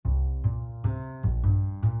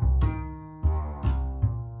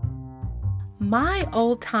My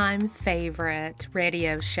old-time favorite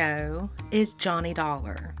radio show is Johnny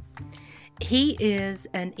Dollar. He is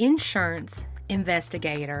an insurance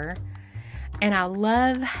investigator, and I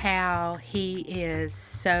love how he is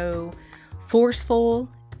so forceful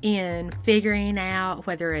in figuring out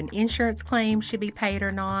whether an insurance claim should be paid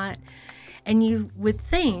or not. And you would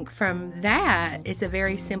think from that it's a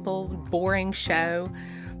very simple, boring show,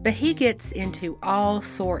 but he gets into all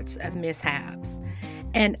sorts of mishaps.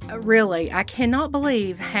 And really, I cannot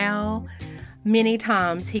believe how many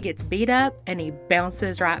times he gets beat up and he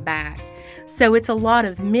bounces right back. So it's a lot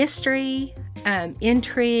of mystery,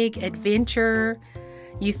 intrigue, adventure.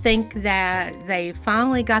 You think that they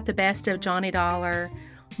finally got the best of Johnny Dollar,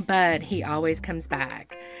 but he always comes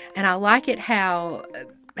back. And I like it how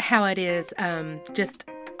it is just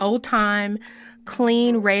old time,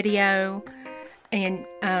 clean radio, and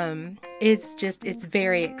it's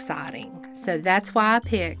very exciting. So that's why I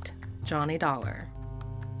picked Johnny Dollar.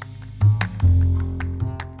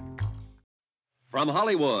 From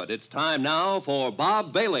Hollywood, it's time now for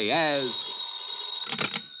Bob Bailey as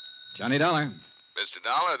Johnny Dollar. Mr.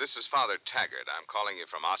 Dollar, this is Father Taggart. I'm calling you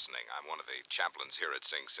from Ossining. I'm one of the chaplains here at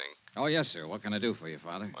Sing Sing. Oh, yes, sir. What can I do for you,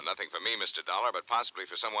 Father? Well, nothing for me, Mr. Dollar, but possibly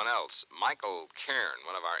for someone else. Michael Cairn,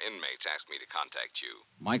 one of our inmates, asked me to contact you.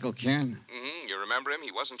 Michael Cairn? Mm-hmm. You remember him?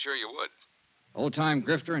 He wasn't sure you would. Old-time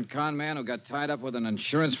grifter and con man who got tied up with an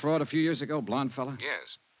insurance fraud a few years ago, blonde fella?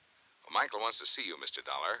 Yes. Well, Michael wants to see you, Mr.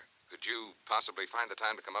 Dollar. Could you possibly find the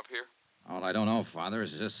time to come up here? Oh, I don't know, Father.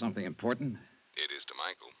 Is this something important? It is to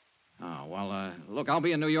Michael. Oh, well, look, I'll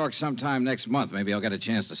be in New York sometime next month. Maybe I'll get a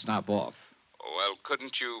chance to stop off. Well,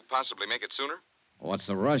 couldn't you possibly make it sooner? What's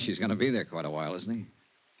the rush? He's going to be there quite a while, isn't he?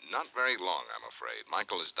 Not very long, I'm afraid.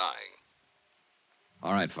 Michael is dying.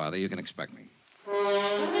 All right, Father, you can expect me.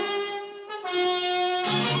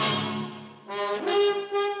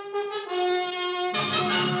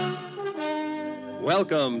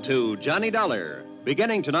 Welcome to Johnny Dollar.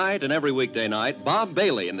 Beginning tonight and every weekday night, Bob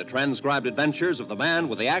Bailey in the transcribed adventures of the man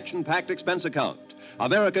with the action-packed expense account.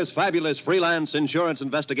 America's fabulous freelance insurance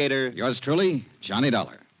investigator. Yours truly, Johnny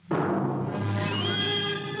Dollar.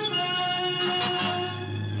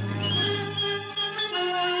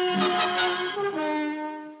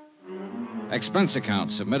 Expense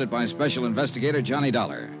account submitted by Special Investigator Johnny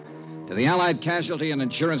Dollar to the Allied Casualty and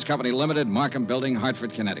Insurance Company Limited, Markham Building,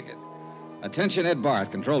 Hartford, Connecticut. Attention, Ed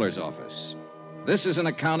Barth, Controller's Office. This is an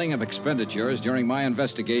accounting of expenditures during my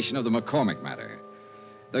investigation of the McCormick matter.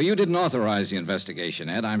 Though you didn't authorize the investigation,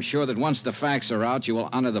 Ed, I'm sure that once the facts are out, you will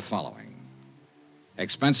honor the following.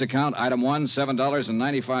 Expense account, item 1,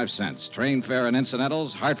 $7.95. Train fare and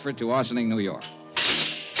incidentals, Hartford to Ossining, New York.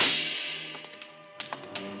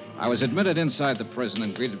 I was admitted inside the prison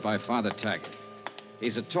and greeted by Father Taggart.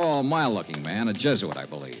 He's a tall, mild-looking man, a Jesuit, I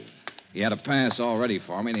believe. He had a pass all ready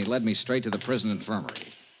for me, and he led me straight to the prison infirmary.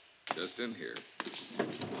 Just in here.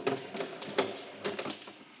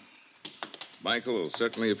 Michael will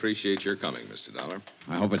certainly appreciate your coming, Mr. Dollar.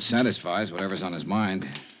 I hope it satisfies whatever's on his mind.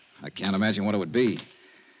 I can't imagine what it would be.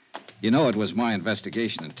 You know it was my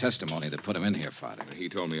investigation and testimony that put him in here, Father. He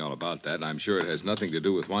told me all about that, and I'm sure it has nothing to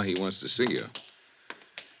do with why he wants to see you.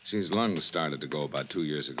 See, his lungs started to go about 2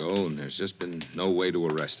 years ago, and there's just been no way to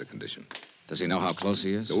arrest the condition. Does he know how close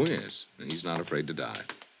he is? Oh, he is, and he's not afraid to die.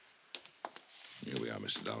 Here we are,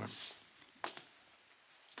 Mr. Dollar.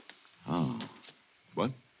 Oh. What?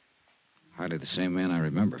 Hardly the same man I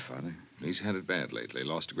remember, Father. He's had it bad lately.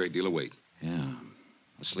 Lost a great deal of weight. Yeah.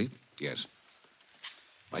 Asleep? Yes.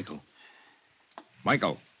 Michael.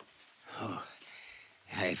 Michael. Oh.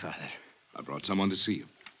 Hi, Father. I brought someone to see you.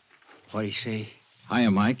 What'd he say? Hiya,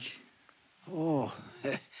 Mike. Oh,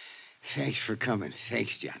 thanks for coming.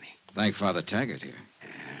 Thanks, Johnny. Thank Father Taggart here.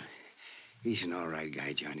 He's an all right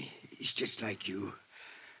guy, Johnny. He's just like you.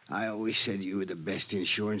 I always said you were the best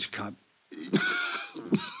insurance cop.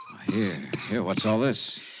 Here, what's all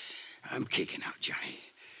this? I'm kicking out, Johnny.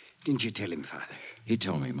 Didn't you tell him, Father? He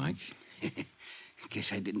told me, Mike.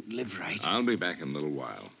 Guess I didn't live right. I'll be back in a little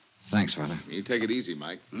while. Thanks, Father. You take it easy,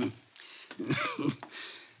 Mike.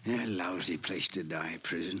 A lousy place to die,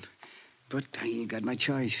 prison. But I ain't got my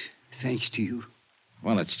choice, thanks to you.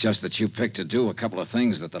 Well, it's just that you picked to do a couple of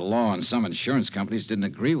things that the law and some insurance companies didn't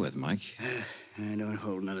agree with, Mike. I don't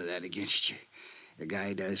hold none of that against you. The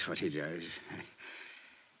guy does what he does.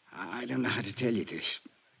 I don't know how to tell you this.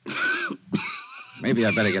 Maybe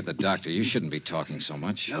I better get the doctor. You shouldn't be talking so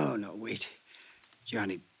much. No, wait.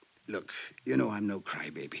 Johnny, look, you know I'm no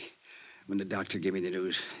crybaby. When the doctor gave me the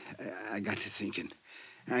news, I got to thinking.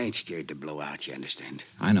 I ain't scared to blow out, you understand?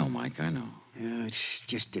 I know, Mike, I know. It's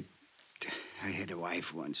just that I had a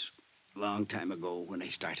wife once. long time ago when I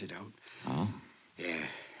started out. Oh? Yeah.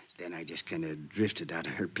 Then I just kind of drifted out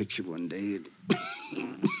of her picture one day.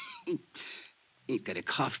 Ain't got a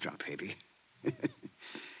cough drop, Heavy.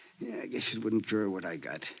 Yeah, I guess it wouldn't cure what I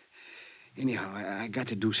got. Anyhow, I got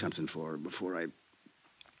to do something for her before I...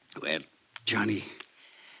 Well, Johnny,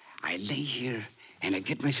 I lay here and I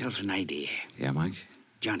get myself an idea. Yeah, Mike?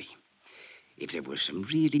 Johnny, if there was some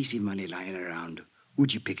real easy money lying around,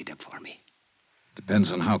 would you pick it up for me?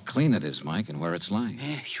 Depends on how clean it is, Mike, and where it's lying.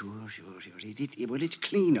 Yeah, sure. Well, it's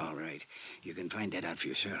clean, all right. You can find that out for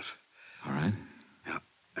yourself. All right. Now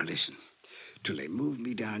listen. Till they moved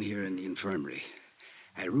me down here in the infirmary,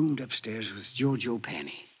 I roomed upstairs with Jojo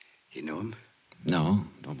Penny. You know him? No,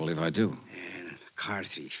 don't believe I do. And car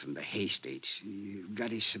thief from the Hay States. He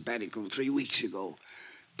got his sabbatical 3 weeks ago.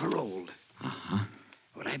 Paroled. Uh-huh.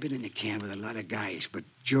 Well, I've been in the camp with a lot of guys, but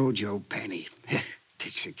Jojo Penny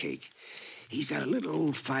takes the cake. He's got a little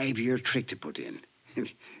old 5-year trick to put in.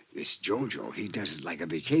 This Jojo, he does it like a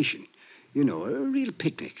vacation. You know, a real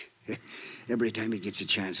picnic. Every time he gets a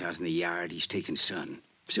chance out in the yard, he's taking sun.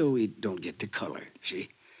 So he don't get the color, see?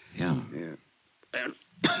 Yeah. Yeah.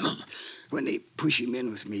 When they push him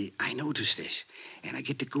in with me, I notice this. And I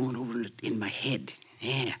get to going over it in my head.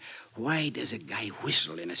 Yeah. Why does a guy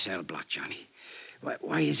whistle in a cell block, Johnny?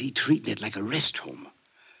 Why is he treating it like a rest home?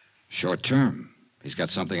 Short term. He's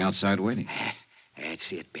got something outside waiting.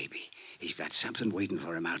 That's it, baby. He's got something waiting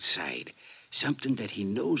for him outside. Something that he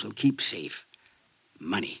knows will keep safe.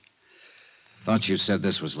 Money. Thought you said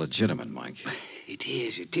this was legitimate, Mike. It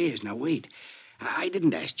is. Now, wait. I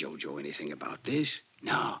didn't ask Jojo anything about this.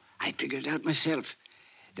 No, I figured it out myself.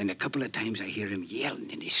 Then a couple of times I hear him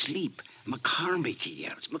yelling in his sleep. McCormick, he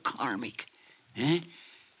yells. McCormick. Huh?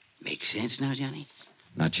 Make sense now, Johnny?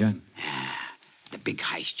 Not yet. The big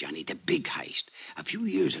heist, Johnny, the big heist. A few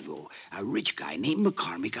years ago, a rich guy named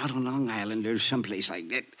McCormick out on Long Island or someplace like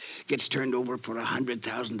that gets turned over for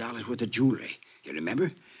 $100,000 worth of jewelry. You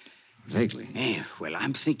remember? Vaguely. Yeah, well,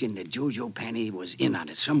 I'm thinking that Jojo Penny was in on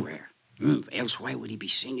it somewhere. Else why would he be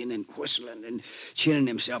singing and whistling and chilling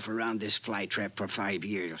himself around this flytrap for 5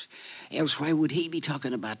 years? Else why would he be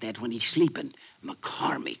talking about that when he's sleeping?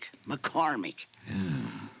 McCormick. Yeah.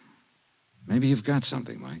 Maybe you've got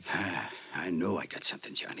something, Mike. I know I got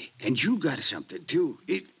something, Johnny. And you got something, too.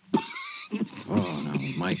 Oh, no,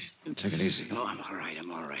 Mike, take it easy. Oh, I'm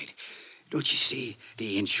all right. Don't you see?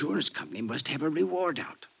 The insurance company must have a reward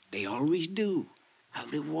out. They always do. A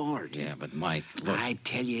reward. Yeah, but Mike, look. I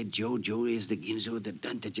tell you, Jojo is the ginzo that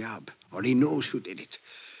done the job. Or he knows who did it.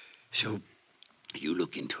 So, you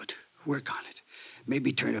look into it. Work on it.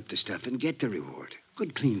 Maybe turn up the stuff and get the reward.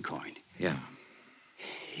 Good, clean coin. Yeah.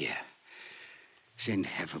 Yeah. Send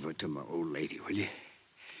half of it to my old lady, will you?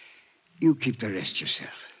 You keep the rest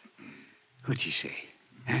yourself. What do you say?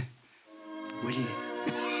 Huh? Will you?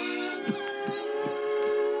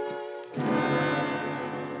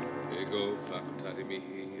 Ego facultati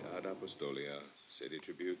mihi ad apostolia, sedi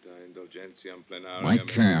tributa indulgentiam plenariam... Mike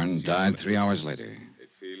Cairn died 3 hours later. Et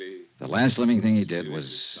Filii... The last living thing he did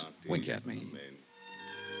was wink at me. Amen.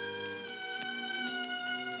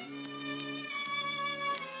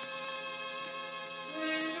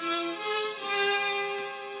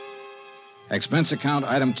 Expense account,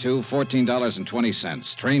 item 2,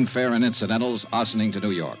 $14.20. Train fare and incidentals, Ossining to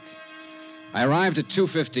New York. I arrived at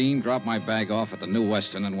 2:15, dropped my bag off at the New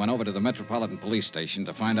Weston, and went over to the Metropolitan Police Station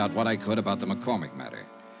to find out what I could about the McCormick matter.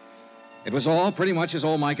 It was all pretty much as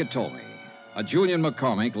old Mike had told me. A Julian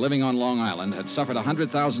McCormick, living on Long Island, had suffered a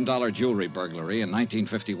 $100,000 jewelry burglary in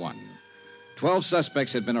 1951. 12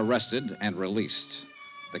 suspects had been arrested and released.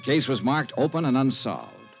 The case was marked open and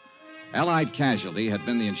unsolved. Allied Casualty had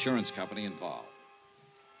been the insurance company involved.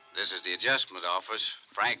 This is the adjustment office.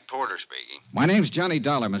 Frank Porter speaking. My name's Johnny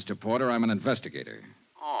Dollar, Mr. Porter. I'm an investigator.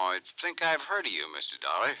 Oh, I think I've heard of you, Mr.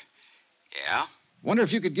 Dollar. Yeah? Wonder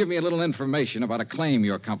if you could give me a little information about a claim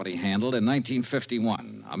your company handled in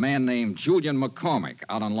 1951. A man named Julian McCormick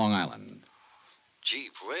out on Long Island. Gee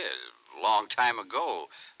whiz, long time ago.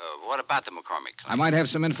 What about the McCormick claim? I might have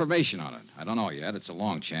some information on it. I don't know yet. It's a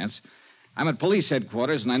long chance. I'm at police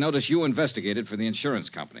headquarters, and I notice you investigated for the insurance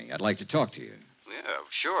company. I'd like to talk to you. Yeah,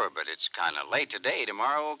 sure, but it's kind of late today.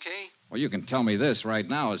 Tomorrow, okay? Well, you can tell me this right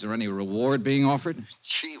now. Is there any reward being offered?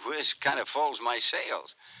 Gee whiz, kind of folds my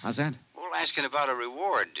sails. How's that? Well, asking about a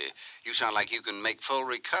reward. You sound like you can make full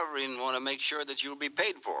recovery and want to make sure that you'll be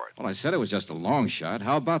paid for it. Well, I said it was just a long shot.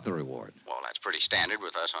 How about the reward? Well, that's pretty standard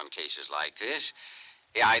with us on cases like this.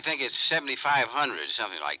 Yeah, I think it's 7,500,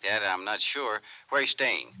 something like that. I'm not sure. Where are you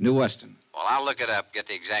staying? New Weston. Well, I'll look it up, get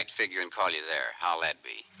the exact figure, and call you there. How'll that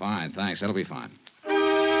be? Fine, thanks. That'll be fine.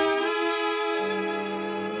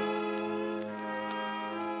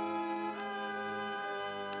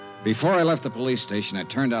 Before I left the police station, I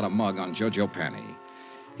turned out a mug on Jojo Penny.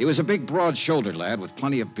 He was a big, broad-shouldered lad with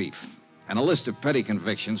plenty of beef, and a list of petty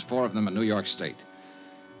convictions, 4 of them in New York State.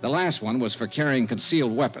 The last one was for carrying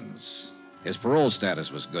concealed weapons. His parole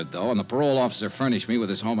status was good, though, and the parole officer furnished me with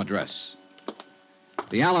his home address.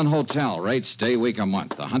 The Allen Hotel, rates day, week, or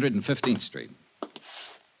month, 115th Street.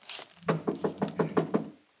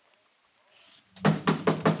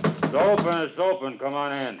 It's open. Come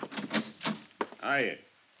on in. Hiya.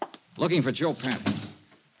 Looking for Joe Penny.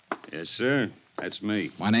 Yes, sir. That's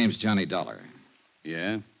me. My name's Johnny Dollar.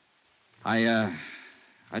 Yeah? I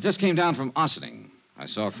just came down from Ossining. I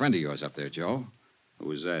saw a friend of yours up there, Joe. Who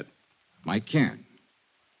was that? Mike Cairn.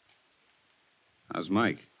 How's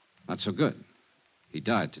Mike? Not so good. He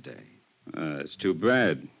died today. It's too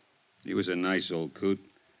bad. He was a nice old coot.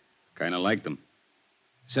 Kind of liked him.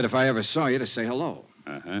 Said if I ever saw you to say hello.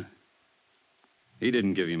 Uh-huh. He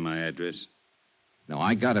didn't give you my address. No,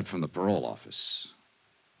 I got it from the parole office.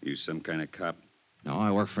 You some kind of cop? No,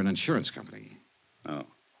 I work for an insurance company. Oh.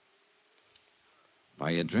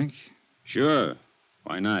 Buy you a drink? Sure.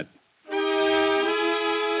 Why not?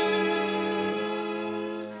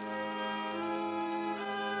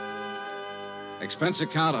 Expense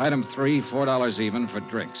account, item 3, $4 even for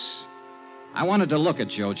drinks. I wanted to look at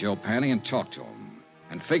Jojo Penny and talk to him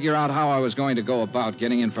and figure out how I was going to go about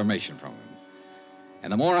getting information from him.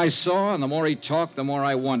 And the more I saw and the more he talked, the more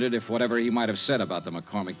I wondered if whatever he might have said about the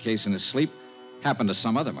McCormick case in his sleep happened to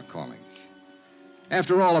some other McCormick.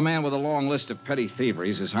 After all, a man with a long list of petty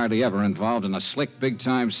thieveries is hardly ever involved in a slick,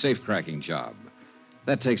 big-time safe-cracking job.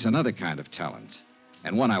 That takes another kind of talent,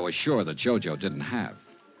 and one I was sure that Jojo didn't have.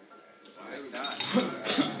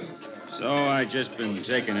 So I just been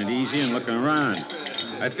taking it easy and looking around.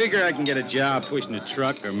 I figure I can get a job pushing a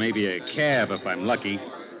truck or maybe a cab if I'm lucky.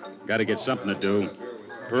 Got to get something to do.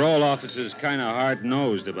 Parole officer's kind of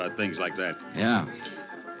hard-nosed about things like that. Yeah.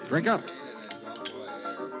 Drink up.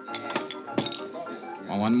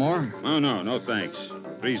 Want one more? Oh, no, thanks.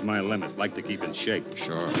 3's my limit. Like to keep in shape.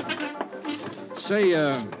 Sure. Say,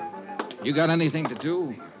 you got anything to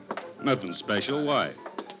do? Nothing special. Why?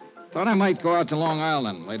 Thought I might go out to Long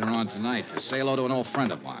Island later on tonight to say hello to an old friend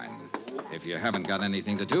of mine. If you haven't got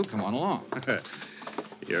anything to do, come on along.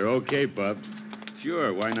 You're okay, Bub.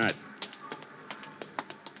 Sure, why not?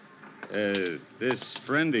 This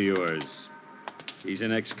friend of yours, he's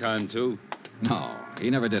an ex-con, too? No, he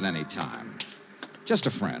never did any time. Just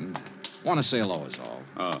a friend. Want to say hello is all.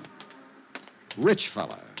 Oh. Rich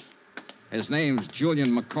fella. His name's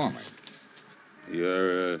Julian McCormick.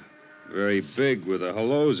 You're, very big with the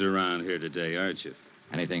hellos around here today, aren't you?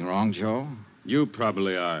 Anything wrong, Joe? You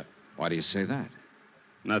probably are. Why do you say that?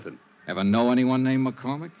 Nothing. Ever know anyone named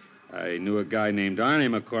McCormick? I knew a guy named Arnie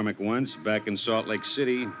McCormick once back in Salt Lake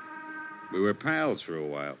City. We were pals for a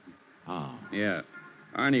while. Oh. Yeah.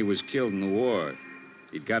 Arnie was killed in the war.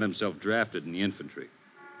 He'd got himself drafted in the infantry.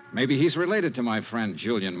 Maybe he's related to my friend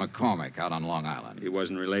Julian McCormick out on Long Island. He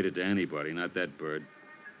wasn't related to anybody, not that bird.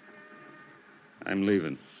 I'm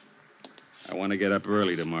leaving. I want to get up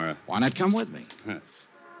early tomorrow. Why not come with me?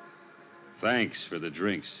 Thanks for the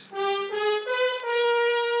drinks.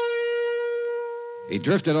 He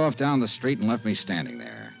drifted off down the street and left me standing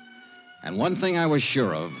there. And one thing I was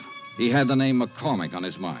sure of, he had the name McCormick on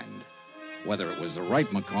his mind. Whether it was the right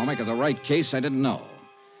McCormick or the right case, I didn't know.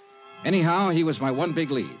 Anyhow, he was my one big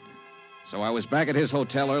lead. So I was back at his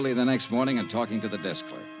hotel early the next morning and talking to the desk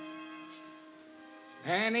clerk.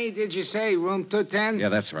 Penny, did you say room 210? Yeah,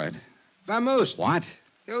 that's right. Vamoose. What?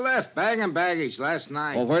 He left, bag and baggage, last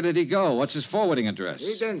night. Well, where did he go? What's his forwarding address?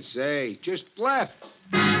 He didn't say. Just left.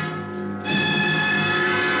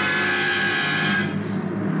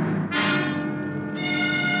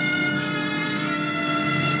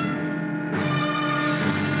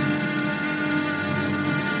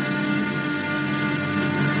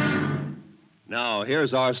 Now,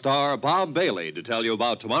 here's our star, Bob Bailey, to tell you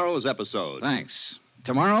about tomorrow's episode. Thanks.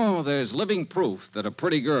 Tomorrow, there's living proof that a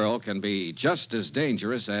pretty girl can be just as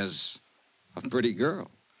dangerous as a pretty girl.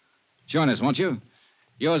 Join us, won't you?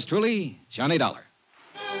 Yours truly, Johnny Dollar.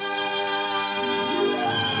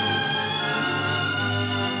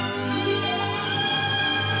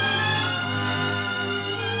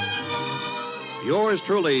 Yours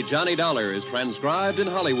truly, Johnny Dollar, is transcribed in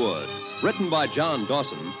Hollywood. Written by John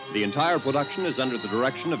Dawson, the entire production is under the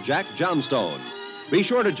direction of Jack Johnstone. Be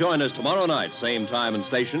sure to join us tomorrow night, same time and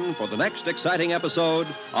station, for the next exciting episode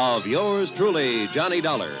of Yours truly, Johnny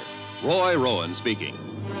Dollar. Roy Rowan speaking.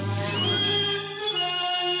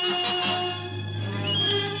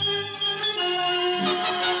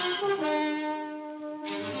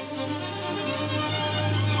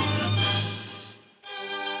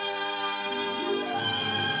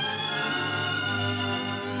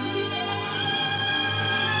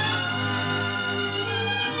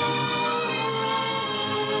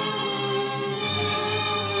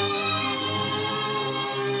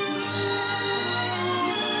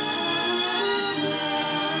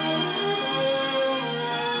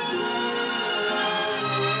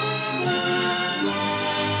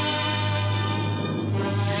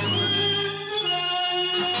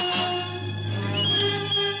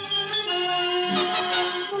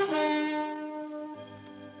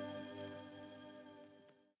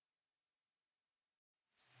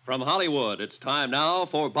 From Hollywood, it's time now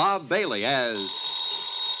for Bob Bailey as...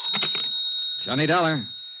 Johnny Dollar.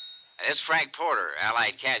 It's Frank Porter,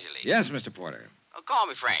 Allied Casualty. Yes, Mr. Porter. Oh, call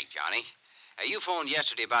me Frank, Johnny. You phoned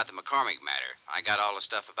yesterday about the McCormick matter. I got all the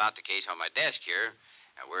stuff about the case on my desk here,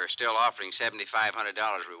 and we're still offering $7,500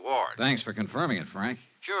 reward. Thanks for confirming it, Frank.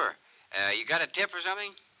 Sure. You got a tip or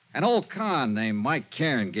something? An old con named Mike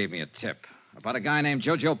Cairn gave me a tip about a guy named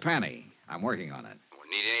Jojo Panny. I'm working on it.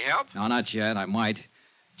 Need any help? No, not yet. I might.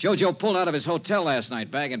 Jojo pulled out of his hotel last night,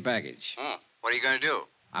 bagging baggage. Oh, what are you going to do?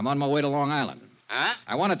 I'm on my way to Long Island. Huh?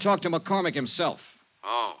 I want to talk to McCormick himself.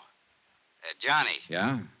 Oh. Johnny.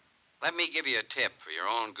 Yeah? Let me give you a tip for your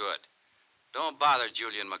own good. Don't bother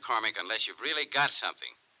Julian McCormick unless you've really got something.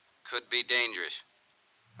 Could be dangerous.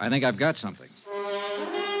 I think I've got something.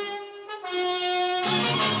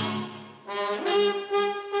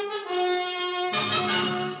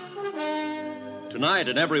 Tonight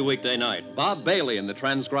and every weekday night, Bob Bailey in the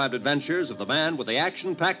transcribed adventures of the man with the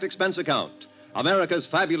action-packed expense account. America's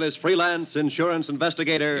fabulous freelance insurance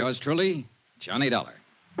investigator. Yours truly, Johnny Dollar.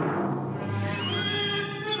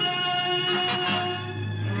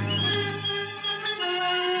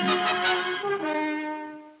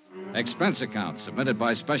 Expense account submitted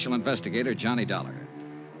by Special Investigator Johnny Dollar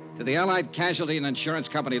to the Allied Casualty and Insurance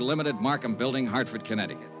Company Limited, Markham Building, Hartford,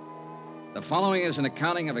 Connecticut. The following is an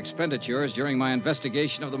accounting of expenditures during my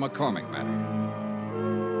investigation of the McCormick matter.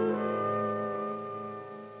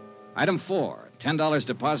 Item 4, $10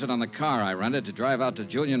 deposit on the car I rented to drive out to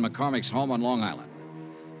Julian McCormick's home on Long Island.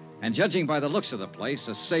 And judging by the looks of the place,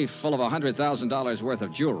 a safe full of $100,000 worth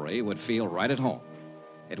of jewelry would feel right at home.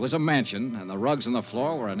 It was a mansion, and the rugs on the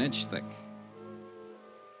floor were an inch thick.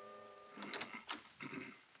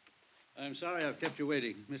 I'm sorry I've kept you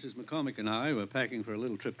waiting. Mrs. McCormick and I were packing for a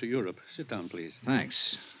little trip to Europe. Sit down, please.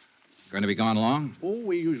 Thanks. Going to be gone long? Oh,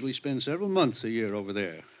 we usually spend several months a year over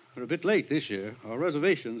there. We're a bit late this year. Our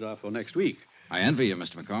reservations are for next week. I envy you,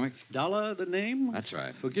 Mr. McCormick. Dollar, the name? That's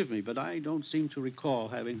right. Forgive me, but I don't seem to recall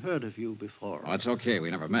having heard of you before. Oh, it's okay.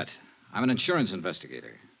 We never met. I'm an insurance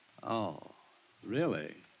investigator. Oh,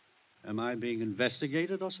 really? Am I being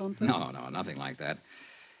investigated or something? No, nothing like that.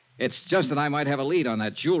 It's just that I might have a lead on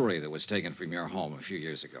that jewelry that was taken from your home a few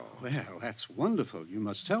years ago. Well, that's wonderful. You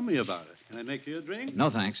must tell me about it. Can I make you a drink? No,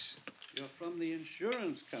 thanks. You're from the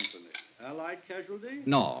insurance company, Allied Casualty?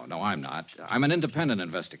 No, I'm not. I'm an independent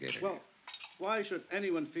investigator. Well, why should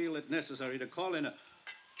anyone feel it necessary to call in a...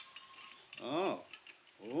 Oh,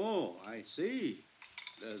 I see.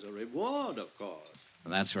 There's a reward, of course.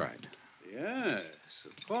 That's right. Yes,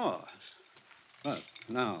 of course. But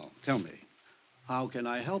now, tell me, how can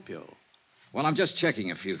I help you? Well, I'm just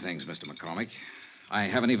checking a few things, Mr. McCormick. I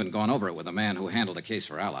haven't even gone over it with the man who handled the case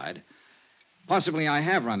for Allied. Possibly I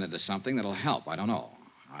have run into something that'll help. I don't know.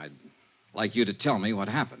 I'd like you to tell me what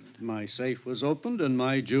happened. My safe was opened and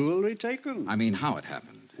my jewelry taken. I mean, how it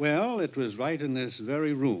happened. Well, it was right in this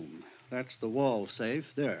very room. That's the wall safe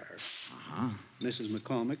there. Uh-huh. Mrs.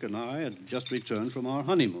 McCormick and I had just returned from our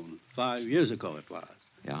honeymoon. 5 years ago it was.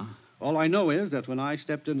 Yeah? All I know is that when I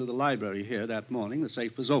stepped into the library here that morning, the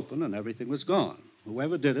safe was open and everything was gone.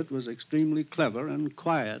 Whoever did it was extremely clever and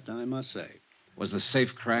quiet, I must say. Was the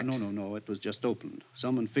safe cracked? No. It was just opened.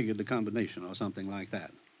 Someone figured the combination or something like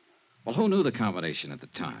that. Well, who knew the combination at the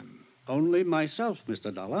time? Only myself,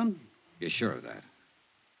 Mr. Dollar. You're sure of that?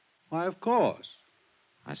 Why, of course.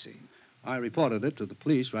 I see. I reported it to the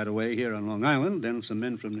police right away here on Long Island. Then some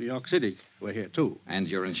men from New York City were here, too. And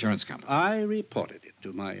your insurance company? I reported it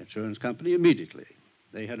to my insurance company immediately.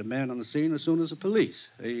 They had a man on the scene as soon as the police,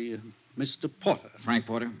 a Mr. Porter. Frank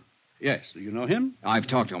Porter? Yes. Do you know him? I've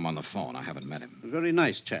talked to him on the phone. I haven't met him. A very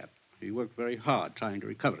nice chap. He worked very hard trying to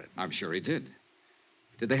recover it. I'm sure he did.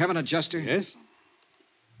 Did they have an adjuster? Yes.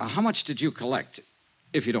 How much did you collect,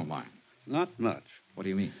 if you don't mind? Not much. What do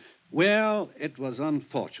you mean? Well, it was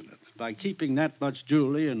unfortunate. By keeping that much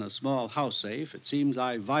jewelry in a small house safe, it seems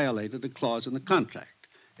I violated a clause in the contract.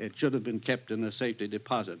 It should have been kept in a safety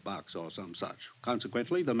deposit box or some such.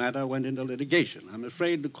 Consequently, the matter went into litigation. I'm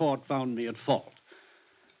afraid the court found me at fault.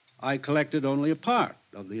 I collected only a part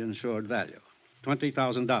of the insured value,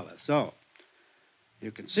 $20,000. So,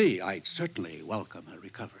 you can see I'd certainly welcome a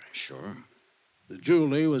recovery. Sure. The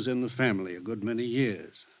jewelry was in the family a good many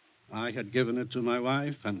years. I had given it to my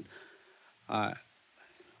wife, and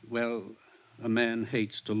well, a man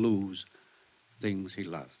hates to lose things he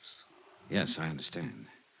loves. Yes, I understand.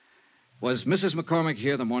 Was Mrs. McCormick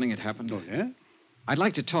here the morning it happened? Oh, yeah? I'd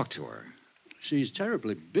like to talk to her. She's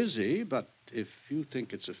terribly busy, but if you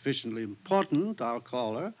think it's sufficiently important, I'll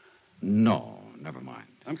call her. No, never mind.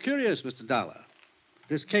 I'm curious, Mr. Dollar.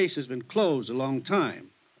 This case has been closed a long time.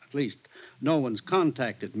 At least, No one's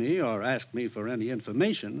contacted me or asked me for any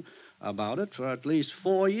information about it for at least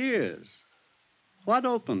 4 years. What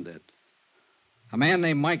opened it? A man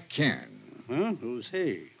named Mike Cairn, Huh? Who's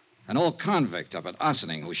he? an old convict up at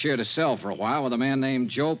Ossining who shared a cell for a while with a man named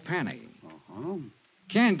Joe Panny. Uh-huh.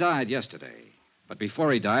 Cairn died yesterday, but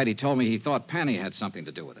before he died, he told me he thought Panny had something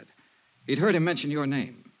to do with it. He'd heard him mention your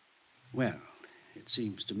name. Well, it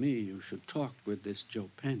seems to me you should talk with this Joe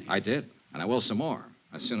Penny. I did, and I will some more,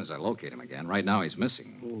 as soon as I locate him again. Right now, he's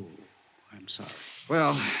missing. Oh, I'm sorry.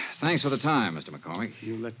 Well, thanks for the time, Mr. McCormick.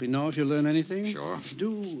 You let me know if you learn anything? Sure.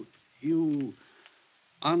 Do you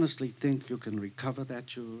honestly think you can recover that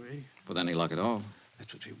jewelry? With any luck at all.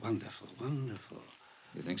 That would be wonderful, wonderful.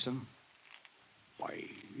 You think so? Why,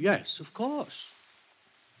 yes, of course.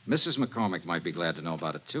 Mrs. McCormick might be glad to know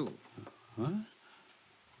about it, too. What?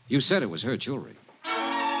 You said it was her jewelry.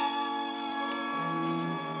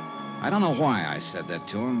 I don't know why I said that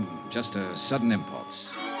to him, just a sudden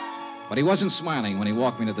impulse. But he wasn't smiling when he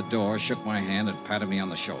walked me to the door, shook my hand, and patted me on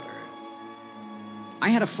the shoulder. I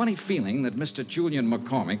had a funny feeling that Mr. Julian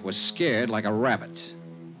McCormick was scared like a rabbit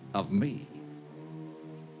of me.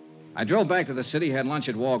 I drove back to the city, had lunch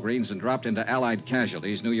at Walgreens, and dropped into Allied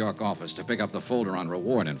Casualty's New York office to pick up the folder on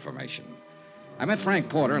reward information. I met Frank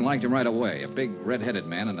Porter and liked him right away, a big, red-headed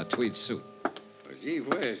man in a tweed suit. Well, gee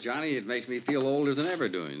whiz, Johnny, it makes me feel older than ever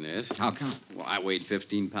doing this. How come? Well, I weighed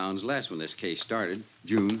 15 pounds less when this case started,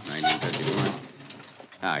 June 1951.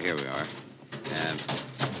 Ah, here we are.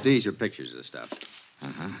 These are pictures of the stuff.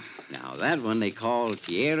 Uh-huh. Now, that one they call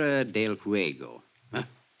Tierra del Fuego. Huh?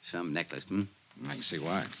 Some necklace, I can see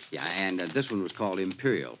why. Yeah, and this one was called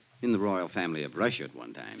Imperial, in the royal family of Russia at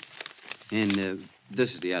one time. And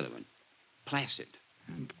this is the other one, Placid.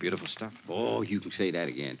 Beautiful stuff. Oh, you can say that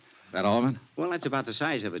again. That all of it? Well, that's about the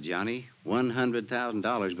size of it, Johnny.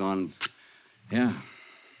 $100,000 gone. Yeah.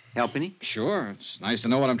 Help any? Sure. It's nice to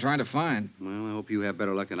know what I'm trying to find. Well, I hope you have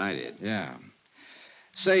better luck than I did. Yeah.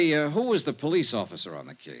 Say, who was the police officer on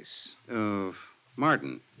the case?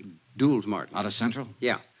 Martin. Dools Martin. Out of Central?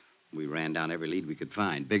 Yeah. We ran down every lead we could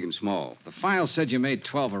find, big and small. The file said you made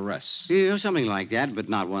 12 arrests. Yeah, something like that, but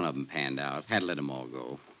not one of them panned out. Had to let them all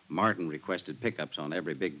go. Martin requested pickups on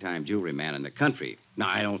every big-time jewelry man in the country. Now,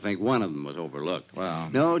 I don't think one of them was overlooked. Well...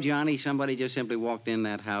 No, Johnny, somebody just simply walked in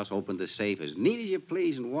that house, opened the safe as neat as you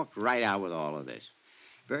please, and walked right out with all of this.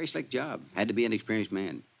 Very slick job. Had to be an experienced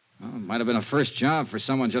man. Well, it might have been a first job for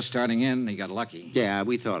someone just starting in. He got lucky. Yeah,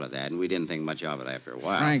 we thought of that, and we didn't think much of it after a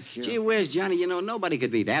while. Frank, Gee whiz, Johnny, you know, nobody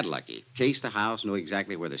could be that lucky. Case the house, know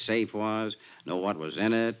exactly where the safe was, know what was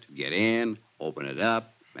in it, get in, open it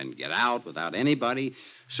up, and get out without anybody,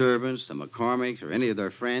 servants, the McCormicks, or any of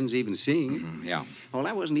their friends even seeing it. Mm-hmm, yeah. Well,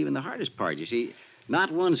 that wasn't even the hardest part, you see.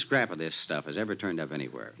 Not one scrap of this stuff has ever turned up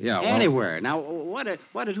anywhere. Yeah, well... Anywhere. Now, what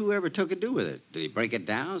did whoever took it do with it? Did he break it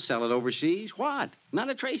down, sell it overseas? What? Not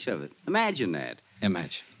a trace of it. Imagine that.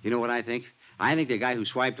 Imagine. You know what I think? I think the guy who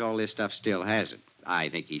swiped all this stuff still has it. I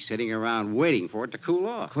think he's sitting around waiting for it to cool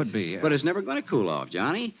off. Could be, yeah. But it's never going to cool off,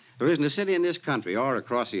 Johnny. There isn't a city in this country or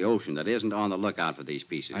across the ocean that isn't on the lookout for these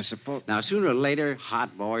pieces. I suppose... Now, sooner or later,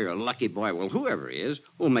 Hot Boy or Lucky Boy, well, whoever he is,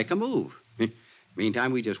 will make a move.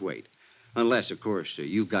 Meantime, we just wait. Unless, of course,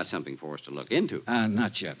 you've got something for us to look into.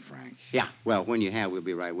 Not yet, Frank. Yeah, well, when you have, we'll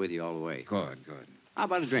be right with you all the way. Good. How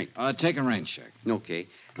about a drink? Take a rain check. Okay.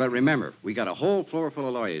 But remember, we got a whole floor full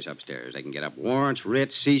of lawyers upstairs. They can get up warrants,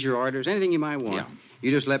 writs, seizure orders, anything you might want. Yeah.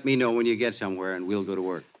 You just let me know when you get somewhere, and we'll go to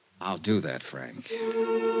work. I'll do that, Frank.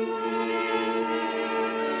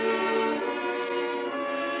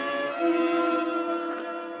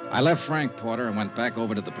 I left Frank Porter and went back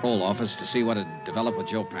over to the parole office to see what had developed with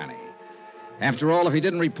Joe Panny. After all, if he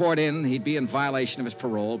didn't report in, he'd be in violation of his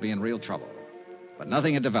parole, be in real trouble. But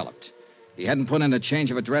nothing had developed. He hadn't put in a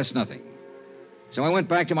change of address, nothing. So I went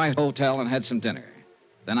back to my hotel and had some dinner.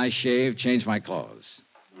 Then I shaved, changed my clothes.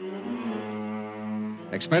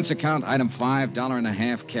 Expense account, item 5,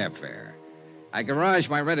 $1.50 cab fare. I garaged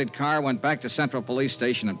my rented car, went back to Central Police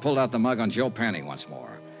Station, and pulled out the mug on Joe Panny once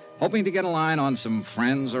more, hoping to get a line on some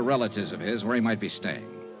friends or relatives of his where he might be staying.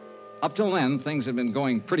 Up till then, things had been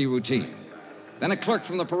going pretty routine. Then a clerk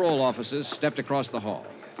from the parole offices stepped across the hall.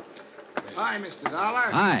 Hi, Mr. Dollar.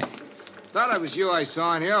 Hi. Thought it was you I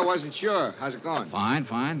saw in here. I wasn't sure. How's it going?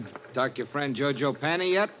 Fine. Talk to your friend Jojo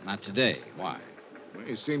Panny yet? Not today. Why? Well,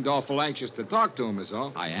 you seemed awful anxious to talk to him, is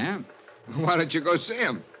all. I am. Why don't you go see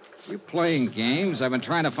him? You playing games? I've been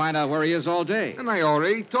trying to find out where he is all day. And I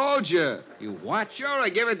already told you. You what? Sure, I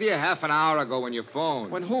gave it to you half an hour ago when you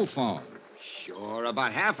phoned. When who phoned? Sure,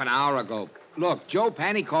 about half an hour ago. Look, Joe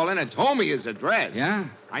Panny called in and told me his address. Yeah?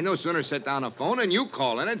 I no sooner set down the phone and you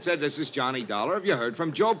call in and said, "This is Johnny Dollar. Have you heard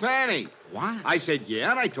from Joe Panny?" What? I said,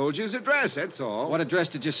 "Yeah," and I told you his address, that's all. What address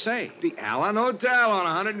did you say? The Allen Hotel on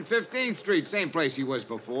 115th Street, same place he was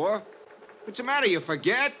before. What's the matter, you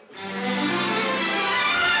forget?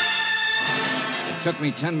 It took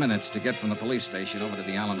me 10 minutes to get from the police station over to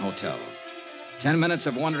the Allen Hotel. 10 minutes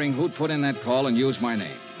of wondering who'd put in that call and used my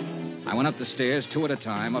name. I went up the stairs, 2 at a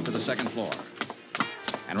time, up to the second floor.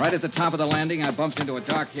 And right at the top of the landing, I bumped into a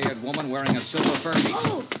dark-haired woman wearing a silver fur piece.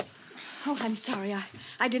 Oh, I'm sorry.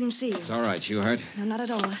 I didn't see you. It's all right. You hurt? No, not at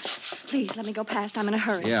all. Please, let me go past. I'm in a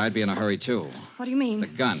hurry. Yeah, I'd be in a hurry, too. What do you mean? The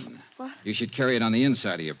gun. What? You should carry it on the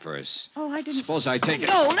inside of your purse. Oh, I didn't... Suppose I take it.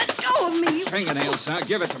 No, let go of me. Fingernails, huh?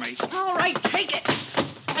 Give it to me. All right, take it.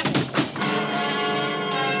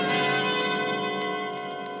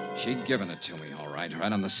 She'd given it to me, all right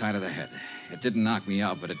on the side of the head. It didn't knock me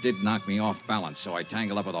out, but it did knock me off balance, so I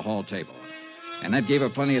tangled up with the hall table. And that gave her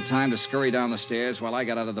plenty of time to scurry down the stairs while I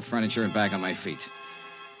got out of the furniture and back on my feet.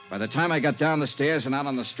 By the time I got down the stairs and out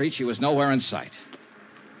on the street, she was nowhere in sight.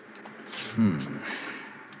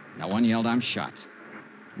 No one yelled, "I'm shot."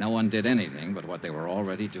 No one did anything but what they were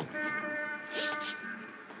already doing.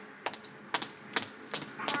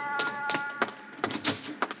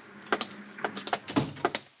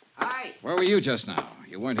 Hi. Where were you just now?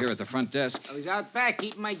 You weren't here at the front desk. I was out back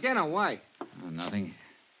eating my dinner. Why? Oh, nothing.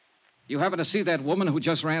 You happen to see that woman who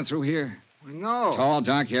just ran through here? No. Tall,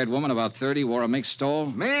 dark-haired woman, about 30, wore a mixed stole?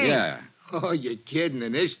 Me? Yeah. Oh, you're kidding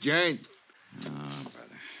in this joint. Oh,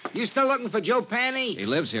 brother. You still looking for Joe Panny? He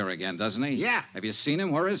lives here again, doesn't he? Yeah. Have you seen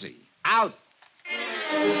him? Where is he? Out.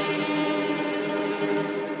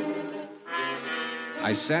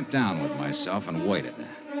 I sat down with myself and waited.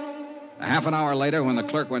 A half an hour later, when the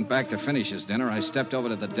clerk went back to finish his dinner, I stepped over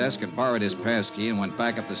to the desk and borrowed his passkey and went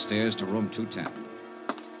back up the stairs to room 210.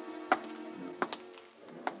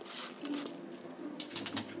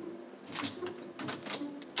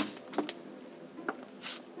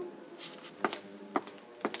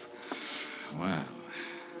 Well,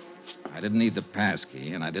 I didn't need the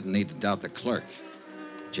passkey, and I didn't need to doubt the clerk.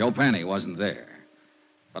 Joe Panny wasn't there.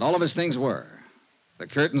 But all of his things were. The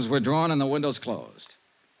curtains were drawn and the windows closed.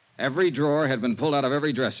 Every drawer had been pulled out of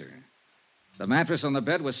every dresser. The mattress on the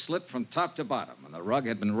bed was slit from top to bottom, and the rug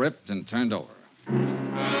had been ripped and turned over.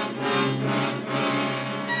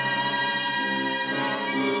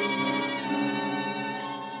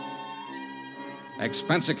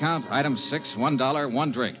 Expense account, item 6, $1,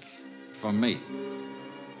 1 drink. For me.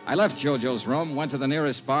 I left Jojo's room, went to the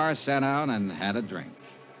nearest bar, sat down, and had a drink.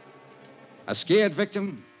 A scared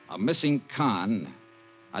victim, a missing con,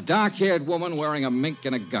 a dark-haired woman wearing a mink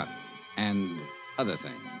and a gun, and other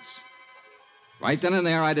things. Right then and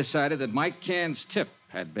there, I decided that Mike Cairn's tip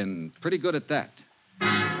had been pretty good at that.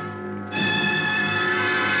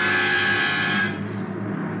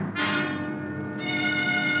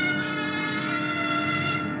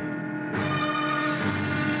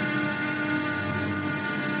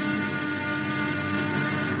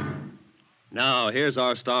 Now, here's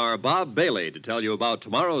our star, Bob Bailey, to tell you about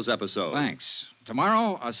tomorrow's episode. Thanks.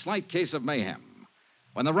 Tomorrow, a slight case of mayhem.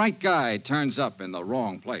 When the right guy turns up in the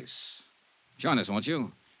wrong place. Join us, won't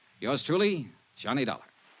you? Yours truly, Johnny Dollar.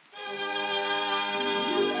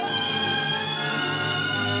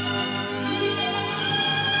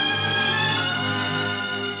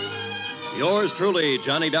 Yours truly,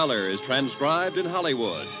 Johnny Dollar, is transcribed in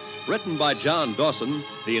Hollywood. Written by John Dawson,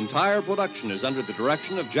 the entire production is under the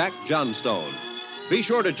direction of Jack Johnstone. Be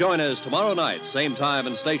sure to join us tomorrow night, same time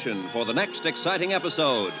and station, for the next exciting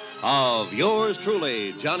episode of Yours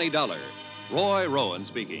truly, Johnny Dollar. Roy Rowan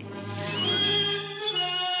speaking.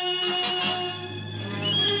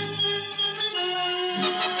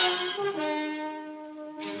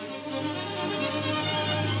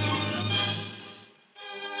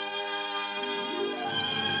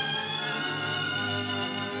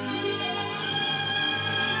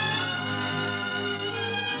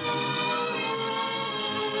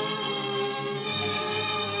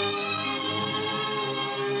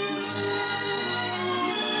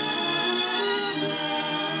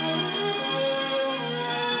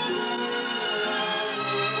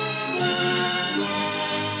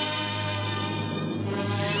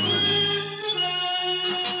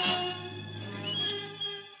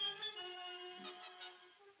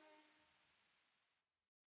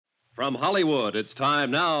 From Hollywood, it's time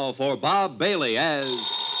now for Bob Bailey as...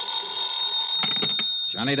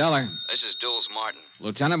 Johnny Dollar. This is Dulles Martin.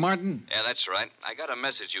 Lieutenant Martin? Yeah, that's right. I got a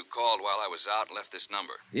message you called while I was out and left this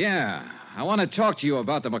number. Yeah. I want to talk to you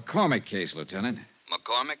about the McCormick case, Lieutenant.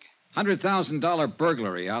 McCormick? $100,000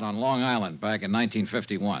 burglary out on Long Island back in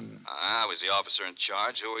 1951. I was the officer in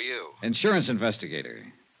charge. Who are you? Insurance investigator.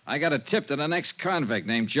 I got a tip that an ex-convict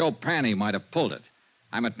named Joe Panny might have pulled it.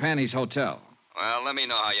 I'm at Panny's hotel. Well, let me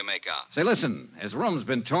know how you make out. Say, listen, his room's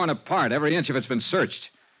been torn apart. Every inch of it's been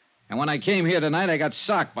searched. And when I came here tonight, I got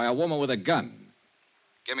socked by a woman with a gun.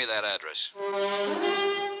 Give me that address.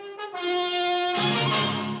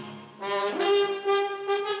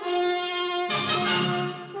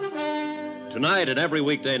 Tonight and every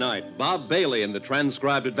weekday night, Bob Bailey in the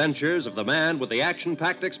transcribed adventures of the man with the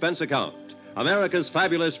action-packed expense account. America's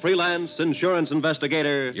fabulous freelance insurance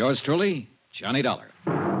investigator. Yours truly, Johnny Dollar.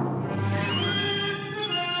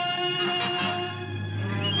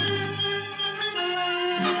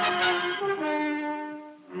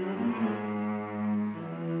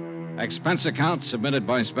 Expense account submitted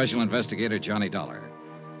by Special Investigator Johnny Dollar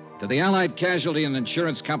to the Allied Casualty and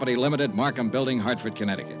Insurance Company Limited, Markham Building, Hartford,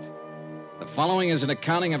 Connecticut. The following is an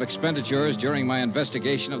accounting of expenditures during my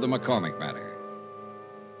investigation of the McCormick matter.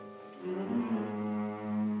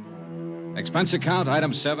 Expense account,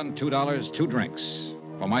 item 7, $2, 2 drinks.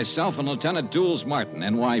 For myself and Lieutenant Dools Martin,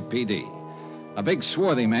 NYPD. A big,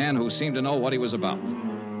 swarthy man who seemed to know what he was about.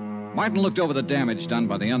 Martin looked over the damage done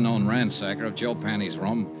by the unknown ransacker of Joe Panny's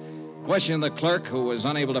room, questioned the clerk, who was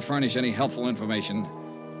unable to furnish any helpful information.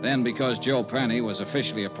 Then, because Joe Panny was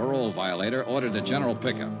officially a parole violator, ordered a general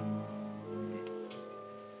pickup.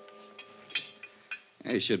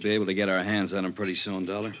 We should be able to get our hands on him pretty soon,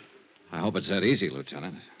 Dollar. I hope it's that easy,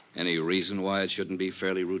 Lieutenant. Any reason why it shouldn't be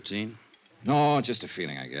fairly routine? No, just a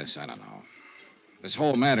feeling, I guess. I don't know. This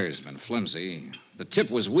whole matter's been flimsy. The tip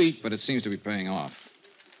was weak, but it seems to be paying off.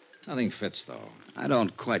 Nothing fits, though. I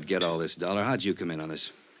don't quite get all this, Dollar. How'd you come in on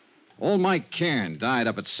this? Old Mike Cairn died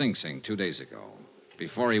up at Sing Sing 2 days ago.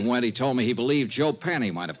 Before he went, he told me he believed Joe Panny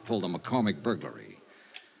might have pulled the McCormick burglary.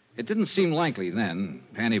 It didn't seem likely then,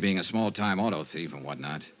 Panny being a small-time auto thief and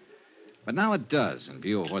whatnot. But now it does, in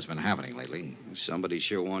view of what's been happening lately. Somebody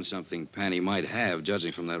sure wants something Panny might have,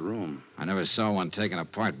 judging from that room. I never saw one taken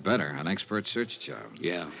apart better. An expert search job.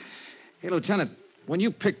 Yeah. Hey, Lieutenant, when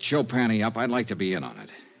you picked Joe Panny up, I'd like to be in on it.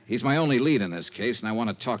 He's my only lead in this case, and I want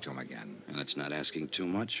to talk to him again. And that's not asking too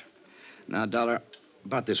much. Now, Dollar,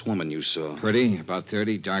 about this woman you saw. Pretty, about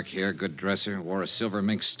 30, dark hair, good dresser, wore a silver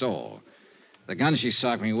mink stole. The gun she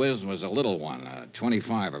socked me with was a little one, a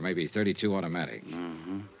 25 or maybe 32 automatic.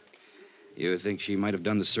 Mm-hmm. You think she might have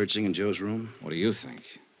done the searching in Joe's room? What do you think?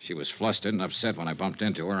 She was flustered and upset when I bumped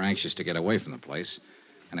into her, anxious to get away from the place.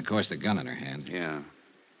 And, of course, the gun in her hand. Yeah.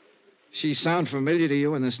 She sound familiar to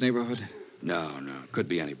you in this neighborhood? No. Could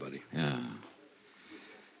be anybody. Yeah.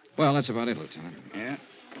 Well, that's about it, Lieutenant. Yeah?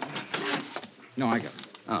 No, I got it.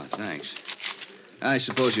 Oh, thanks. I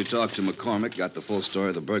suppose you talked to McCormick, got the full story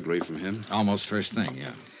of the burglary from him? Almost first thing,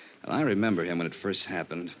 yeah. Well, I remember him when it first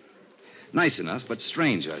happened. Nice enough, but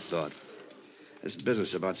strange, I thought. This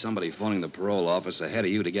business about somebody phoning the parole office ahead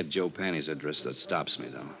of you to get Joe Panny's address, that stops me,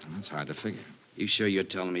 though. That's hard to figure. You sure you're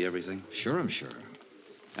telling me everything? Sure, I'm sure.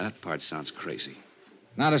 Now, that part sounds crazy.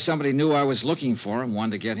 Not if somebody knew I was looking for him,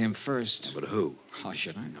 wanted to get him first. But who? How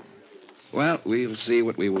should I know? Well, we'll see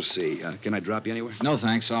what we will see. Can I drop you anywhere? No,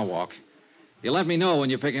 thanks. I'll walk. You let me know when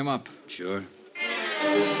you pick him up. Sure.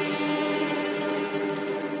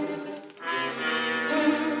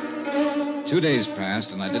 2 days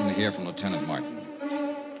passed, and I didn't hear from Lieutenant Martin.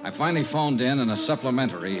 I finally phoned in, and a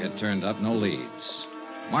supplementary had turned up, no leads.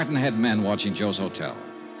 Martin had men watching Joe's hotel.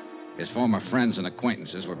 His former friends and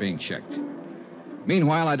acquaintances were being checked.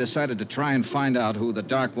 Meanwhile, I decided to try and find out who the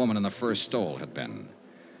dark woman in the first stole had been.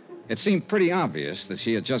 It seemed pretty obvious that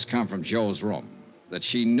she had just come from Joe's room, that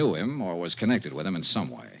she knew him or was connected with him in some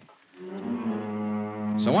way.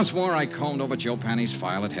 So once more, I combed over Joe Panny's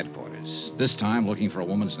file at headquarters, this time looking for a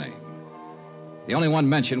woman's name. The only one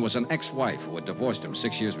mentioned was an ex-wife who had divorced him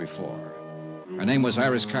 6 years before. Her name was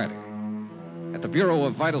Iris Carter. At the Bureau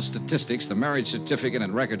of Vital Statistics, the marriage certificate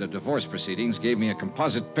and record of divorce proceedings gave me a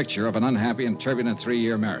composite picture of an unhappy and turbulent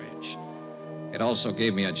 3-year marriage. It also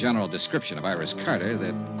gave me a general description of Iris Carter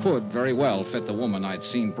that could very well fit the woman I'd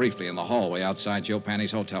seen briefly in the hallway outside Joe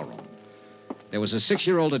Panny's hotel room. There was a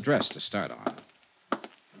 6-year-old address to start on.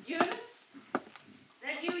 Eunice? Is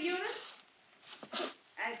that you, Eunice?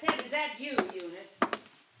 I said, is that you, Eunice?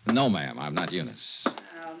 No, ma'am, I'm not Eunice.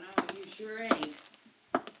 Oh, no, you sure ain't.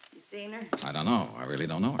 You seen her? I don't know. I really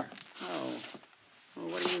don't know her. Oh.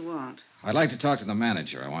 Well, what do you want? I'd like to talk to the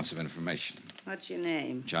manager. I want some information. What's your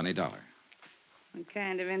name? Johnny Dollar. What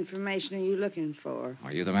kind of information are you looking for?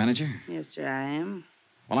 Are you the manager? Yes, sir, I am.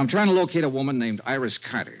 Well, I'm trying to locate a woman named Iris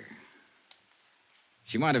Carter.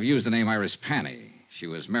 She might have used the name Iris Panny. She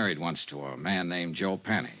was married once to a man named Joe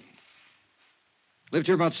Panny. Lived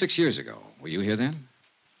here about 6 years ago. Were you here then?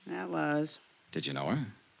 I was. Did you know her?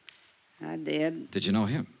 I did. Did you know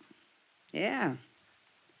him? Yeah.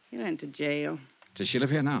 He went to jail. Does she live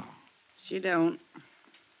here now? She don't.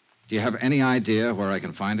 Do you have any idea where I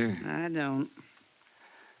can find her? I don't.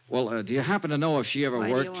 Well, do you happen to know if she ever Why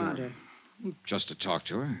worked do you want her? Just to talk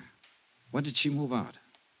to her. When did she move out?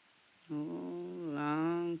 Oh,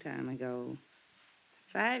 long time ago.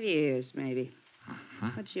 5 years, maybe.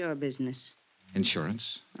 Uh-huh. What's your business?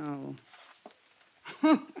 Insurance. Oh.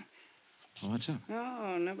 Well, what's up?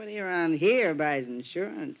 Oh, nobody around here buys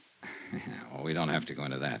insurance. Well, we don't have to go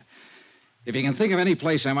into that. If you can think of any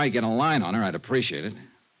place I might get a line on her, I'd appreciate it.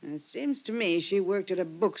 It seems to me she worked at a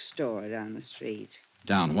bookstore down the street.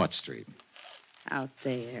 Down what street? Out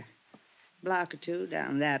there. Block or two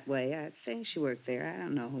down that way. I think she worked there. I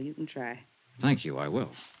don't know. You can try. Thank you, I will.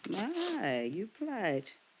 My, you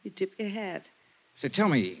polite. You tip your hat. Say, tell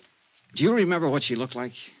me, do you remember what she looked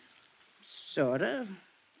like? Sort of.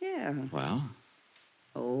 Yeah. Well?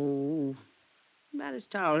 Oh, about as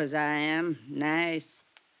tall as I am. Nice.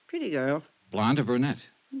 Pretty girl. Blonde or brunette?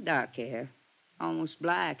 Dark hair. Almost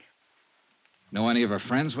black. Know any of her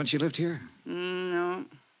friends when she lived here? No.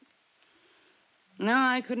 No,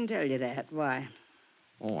 I couldn't tell you that. Why?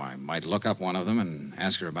 Oh, I might look up one of them and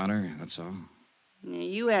ask her about her, that's all.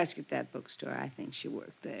 You ask at that bookstore. I think she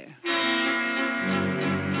worked there.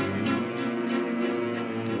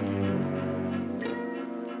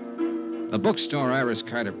 The bookstore Iris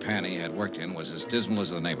Carter Panny had worked in was as dismal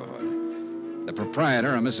as the neighborhood. The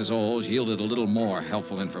proprietor, a Mrs. Olds, yielded a little more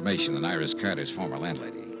helpful information than Iris Carter's former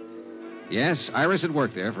landlady. Yes, Iris had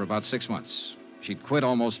worked there for about 6 months. She'd quit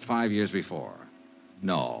almost 5 years before.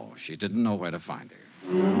 No, she didn't know where to find her.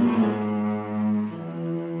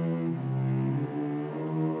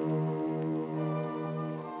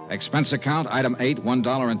 Expense account, item 8,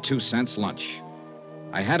 $1.02 lunch.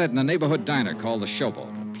 I had it in a neighborhood diner called the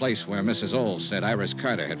Showboat, a place where Mrs. Olds said Iris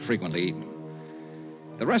Carter had frequently eaten.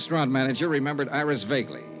 The restaurant manager remembered Iris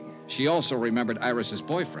vaguely. She also remembered Iris's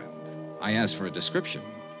boyfriend. I asked for a description.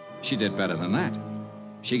 She did better than that.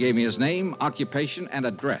 She gave me his name, occupation, and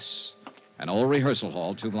address. An old rehearsal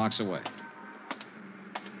hall 2 blocks away.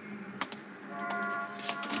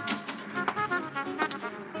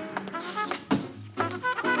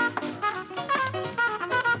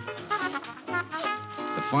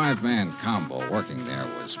 The 5-man combo working there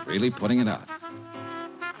was really putting it out.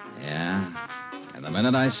 Yeah, and the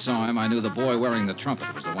minute I saw him, I knew the boy wearing the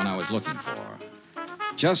trumpet was the one I was looking for.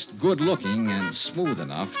 Just good-looking and smooth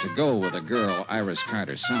enough to go with a girl Iris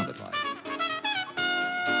Carter sounded like.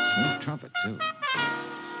 Smooth trumpet, too.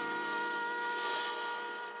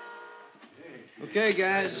 Okay,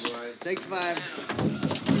 guys. Take 5.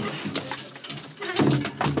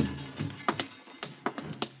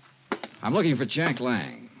 I'm looking for Jack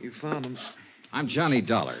Lang. You found him. I'm Johnny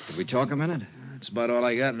Dollar. Could we talk a minute? That's about all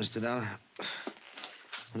I got, Mr. Dollar.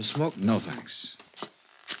 Want to smoke? No, thanks.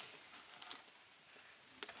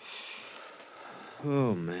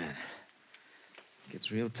 Oh, man.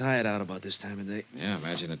 Gets real tired out about this time of day. Yeah,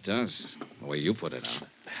 imagine it does. The way you put it out.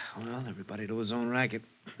 Well, everybody to his own racket.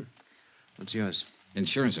 What's yours?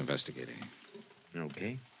 Insurance investigator.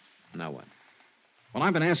 Okay. Now what? Well,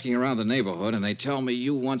 I've been asking around the neighborhood, and they tell me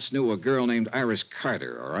you once knew a girl named Iris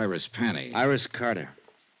Carter, or Iris Panny. Iris Carter.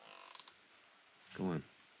 Go on.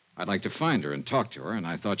 I'd like to find her and talk to her, and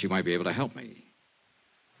I thought you might be able to help me.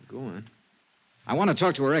 Go on. I want to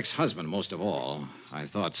talk to her ex-husband most of all. I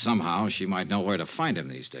thought somehow she might know where to find him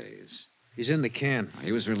these days. He's in the can.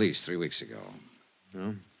 He was released 3 weeks ago.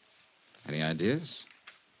 No? Any ideas?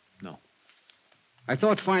 No. I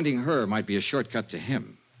thought finding her might be a shortcut to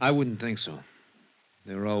him. I wouldn't think so.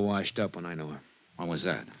 They were all washed up when I knew her. When was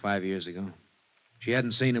that? 5 years ago. She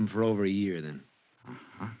hadn't seen him for over a year then.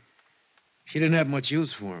 Uh-huh. She didn't have much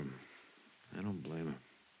use for him. I don't blame her.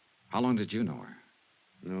 How long did you know her?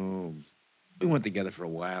 No, we went together for a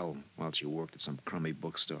while she worked at some crummy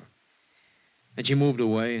bookstore. And she moved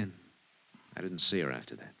away, and I didn't see her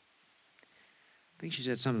after that. I think she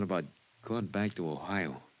said something about going back to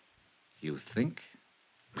Ohio. You think?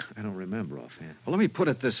 I don't remember offhand. Well, let me put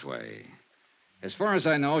it this way. As far as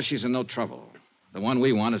I know, she's in no trouble. The one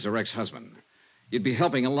we want is her ex-husband. You'd be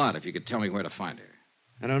helping a lot if you could tell me where to find her.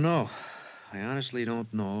 I don't know. I honestly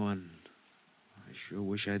don't know, and I sure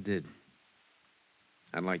wish I did.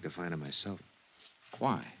 I'd like to find her myself.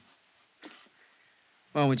 Why?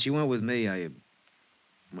 Well, when she went with me,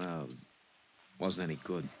 wasn't any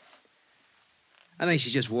good. I think she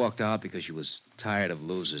just walked out because she was tired of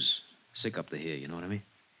losers. Sick up to here, you know what I mean?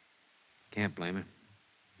 Can't blame her.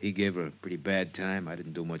 He gave her a pretty bad time. I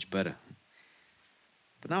didn't do much better.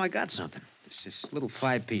 But now I got something. It's this little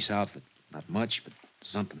 5-piece outfit. Not much, but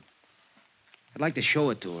something. I'd like to show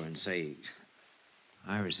it to her and say,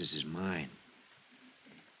 Iris, this is mine.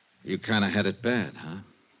 You kind of had it bad, huh?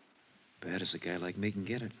 Bad as a guy like me can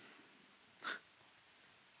get it.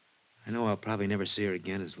 I know I'll probably never see her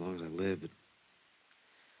again as long as I live, but...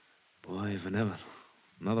 Boy, if another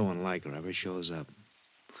one like her ever shows up,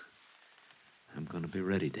 I'm going to be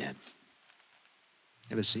ready, Dad.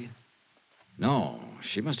 Ever see her? No,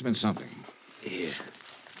 she must have been something. Here.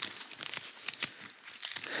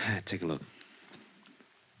 Take a look.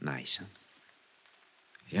 Nice, huh?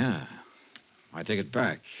 Yeah. I take it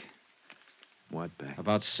back. What back?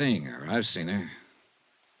 About seeing her. I've seen her.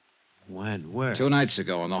 When? Where? 2 nights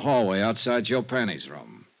ago in the hallway outside Joe Penny's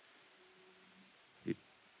room.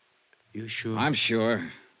 You sure? I'm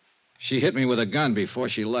sure. She hit me with a gun before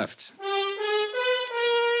she left.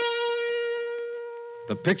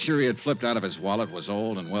 The picture he had flipped out of his wallet was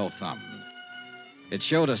old and well thumbed. It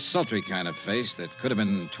showed a sultry kind of face that could have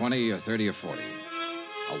been 20 or 30 or 40.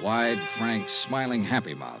 A wide, frank, smiling,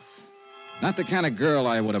 happy mouth. Not the kind of girl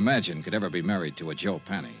I would imagine could ever be married to a Joe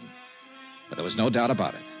Penny. But there was no doubt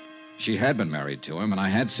about it. She had been married to him, and I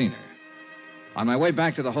had seen her. On my way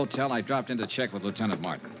back to the hotel, I dropped in to check with Lieutenant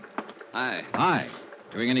Martin. Hi. Hi.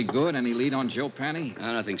 Doing any good? Any lead on Joe Penny?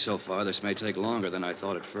 Nothing so far. This may take longer than I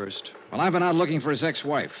thought at first. Well, I've been out looking for his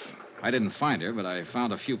ex-wife. I didn't find her, but I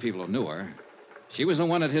found a few people who knew her. She was the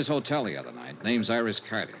one at his hotel the other night. Name's Iris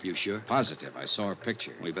Carter. You sure? Positive. I saw her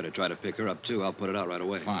picture. We better try to pick her up, too. I'll put it out right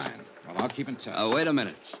away. Fine. Well, I'll keep in touch. Oh, wait a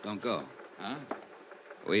minute. Don't go. Huh?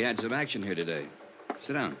 We had some action here today.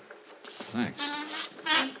 Sit down. Thanks.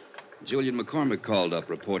 Julian McCormick called up,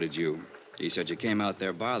 reported you. He said you came out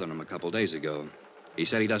there bothering him a couple days ago. He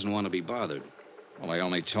said he doesn't want to be bothered. Well, I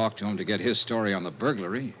only talked to him to get his story on the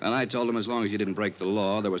burglary. And I told him as long as you didn't break the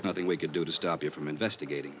law, there was nothing we could do to stop you from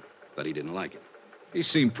investigating. But he didn't like it. He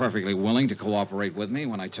seemed perfectly willing to cooperate with me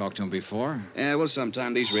when I talked to him before. Yeah, well,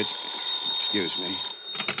 sometime these rich... Excuse me.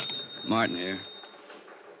 Martin here.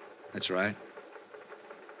 That's right.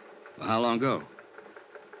 Well, how long ago?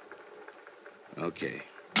 Okay.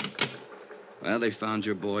 Well, they found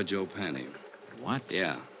your boy, Joe Penny. What?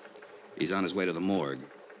 Yeah. He's on his way to the morgue.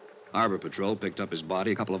 Harbor Patrol picked up his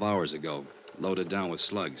body a couple of hours ago, loaded down with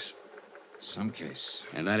slugs. Some case.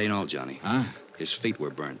 And that ain't all, Johnny. Huh? His feet were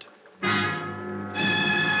burnt.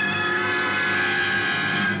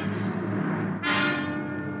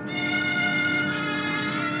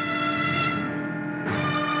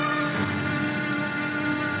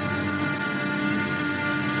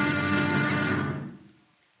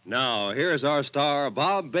 Now, here's our star,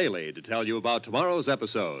 Bob Bailey, to tell you about tomorrow's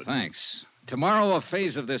episode. Thanks. Tomorrow, a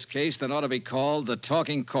phase of this case that ought to be called the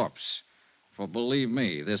Talking Corpse. For believe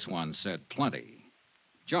me, this one said plenty.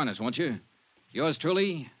 Join us, won't you? Yours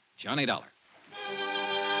truly, Johnny Dollar.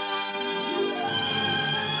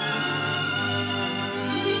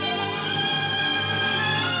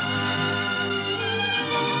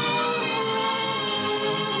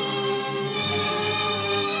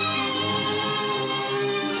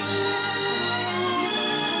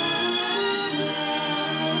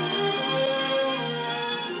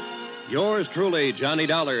 Yours truly, Johnny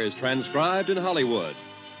Dollar, is transcribed in Hollywood.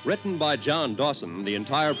 Written by John Dawson, the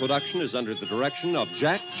entire production is under the direction of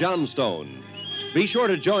Jack Johnstone. Be sure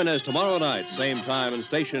to join us tomorrow night, same time and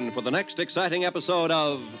station, for the next exciting episode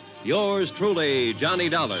of Yours truly, Johnny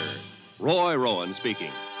Dollar. Roy Rowan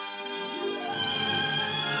speaking.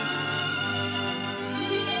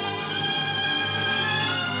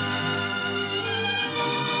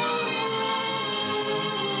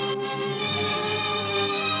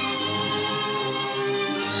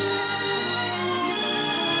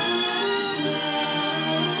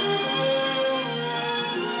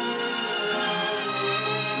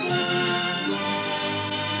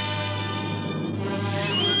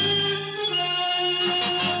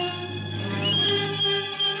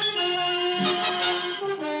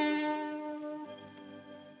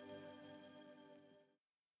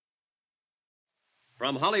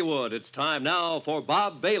 From Hollywood, it's time now for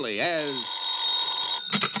Bob Bailey as...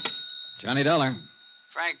 Johnny Dollar.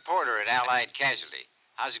 Frank Porter at Allied Casualty.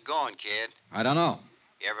 How's it going, kid? I don't know.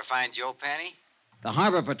 You ever find Joe Penny? The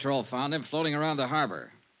Harbor Patrol found him floating around the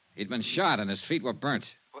harbor. He'd been shot and his feet were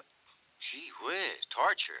burnt. What? Gee whiz,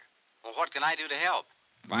 torture. Well, what can I do to help?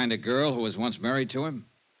 Find a girl who was once married to him?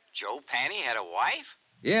 Joe Penny had a wife?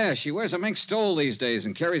 Yeah, she wears a mink stole these days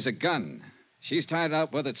and carries a gun. She's tied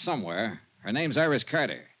up with it somewhere. Her name's Iris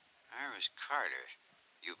Carter. Iris Carter.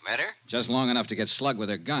 You've met her? Just long enough to get slugged with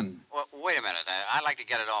her gun. Well, wait a minute. I'd like to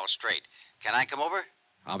get it all straight. Can I come over?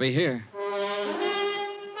 I'll be here.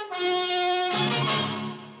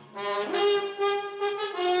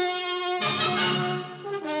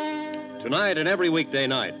 Tonight and every weekday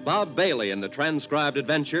night, Bob Bailey in the transcribed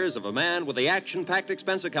adventures of a man with the action-packed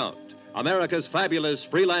expense account. America's fabulous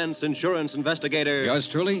freelance insurance investigator. Yours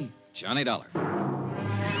truly, Johnny Dollar.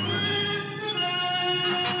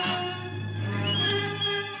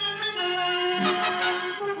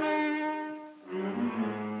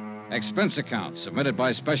 Expense account submitted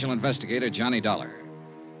by Special Investigator Johnny Dollar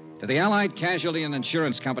to the Allied Casualty and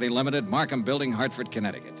Insurance Company Limited, Markham Building, Hartford,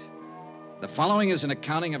 Connecticut. The following is an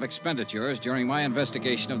accounting of expenditures during my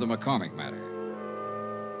investigation of the McCormick matter.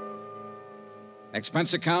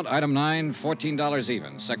 Expense account, item 9, $14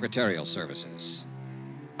 even, secretarial services.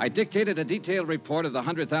 I dictated a detailed report of the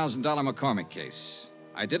 $100,000 McCormick case.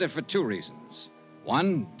 I did it for two reasons.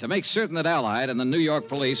 One, to make certain that Allied and the New York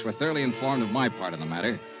police were thoroughly informed of my part in the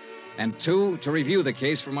matter. And two, to review the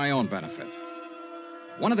case for my own benefit.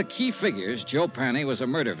 One of the key figures, Joe Panny, was a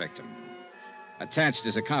murder victim. Attached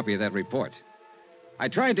is a copy of that report. I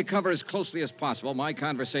tried to cover as closely as possible my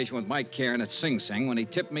conversation with Mike Cairn at Sing Sing when he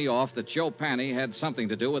tipped me off that Joe Panny had something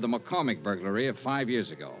to do with the McCormick burglary of 5 years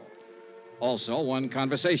ago. Also, one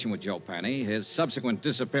conversation with Joe Panny, his subsequent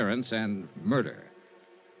disappearance, and murder.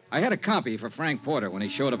 I had a copy for Frank Porter when he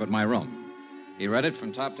showed up at my room. He read it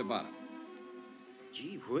from top to bottom.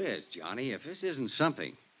 Gee whiz, Johnny, if this isn't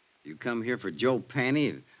something. You come here for Joe Panny.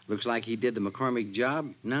 It looks like he did the McCormick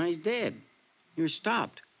job. Now he's dead. You're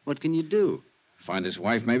stopped. What can you do? Find his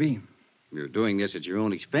wife, maybe? You're doing this at your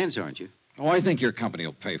own expense, aren't you? Oh, I think your company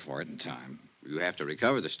will pay for it in time. You have to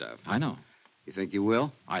recover the stuff. I know. You think you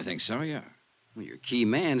will? I think so, yeah. Well, your key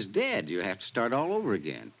man's dead. You have to start all over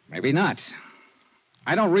again. Maybe not.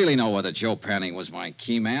 I don't really know whether Joe Panny was my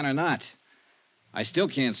key man or not. I still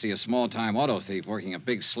can't see a small-time auto thief working a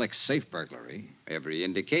big, slick safe burglary. Every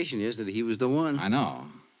indication is that he was the one. I know.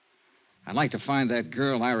 I'd like to find that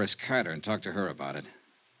girl, Iris Carter, and talk to her about it.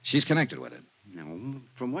 She's connected with it. No,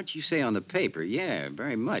 from what you say on the paper, yeah,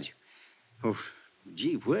 very much. Oh,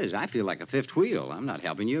 gee whiz, I feel like a fifth wheel. I'm not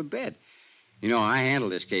helping you a bit. You know, I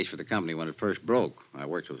handled this case for the company when it first broke. I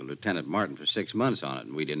worked with Lieutenant Martin for 6 months on it,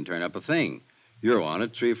 and we didn't turn up a thing. You're on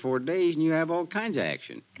it 3 or 4 days, and you have all kinds of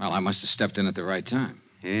action. Well, I must have stepped in at the right time.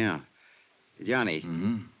 Yeah. Johnny,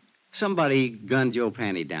 Mm-hmm. somebody gunned Joe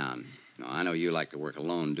Panny down. Now, I know you like to work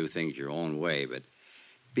alone and do things your own way, but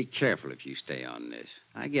be careful if you stay on this.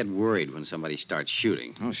 I get worried when somebody starts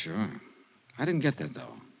shooting. Oh, sure. I didn't get that,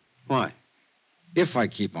 though. What? If I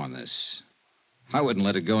keep on this, I wouldn't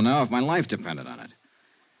let it go now if my life depended on it.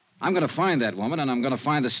 I'm going to find that woman, and I'm going to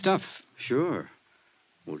find the stuff. Sure.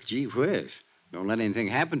 Well, gee whiz. Don't let anything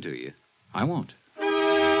happen to you. I won't.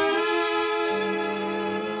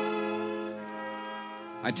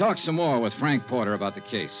 I talked some more with Frank Porter about the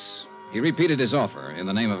case. He repeated his offer in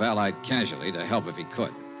the name of Allied Casualty to help if he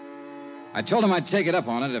could. I told him I'd take it up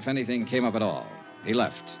on it if anything came up at all. He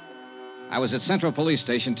left. I was at Central Police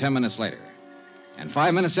Station 10 minutes later. And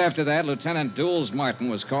 5 minutes after that, Lieutenant Dools Martin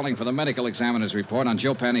was calling for the medical examiner's report on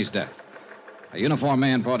Joe Panny's death. A uniformed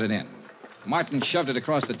man brought it in. Martin shoved it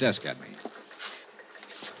across the desk at me.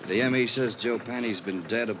 The ME says Joe Panny's been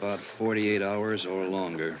dead about 48 hours or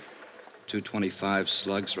longer. 225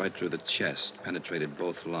 slugs right through the chest, penetrated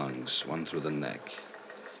both lungs, one through the neck.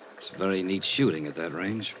 It's very neat shooting at that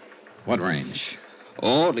range. What range?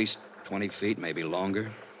 Oh, at least 20 feet, maybe longer.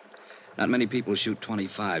 Not many people shoot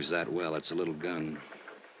 25s that well. It's a little gun.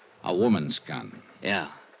 A woman's gun? Yeah.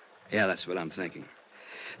 Yeah, that's what I'm thinking.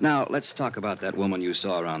 Now, let's talk about that woman you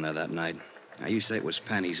saw around there that night. Now, you say it was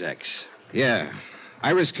Panny's ex. Yeah.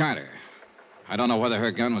 Iris Carter. I don't know whether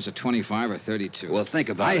her gun was a 25 or 32. Well, think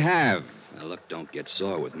about it. I have. Now, look, don't get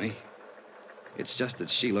sore with me. It's just that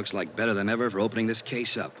she looks like better than ever for opening this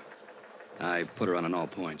case up. I put her on all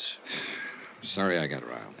points. Sorry I got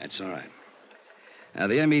riled. That's all right. Now,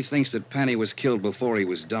 the ME thinks that Panny was killed before he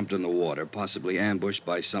was dumped in the water, possibly ambushed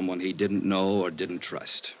by someone he didn't know or didn't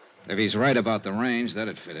trust. If he's right about the range,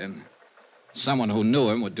 that'd fit in. Someone who knew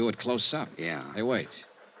him would do it close up. Yeah. Hey, wait.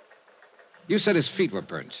 You said his feet were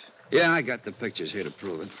burnt. Yeah, I got the pictures here to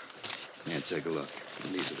prove it. Yeah, take a look.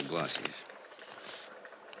 And these are the glossies.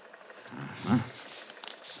 Uh-huh.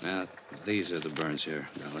 Now, these are the burns here,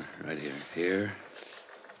 Dollar. Right here. Here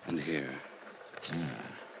and here. Yeah.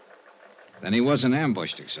 Then he wasn't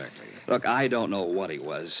ambushed exactly. Look, I don't know what he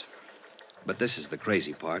was. But this is the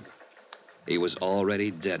crazy part. He was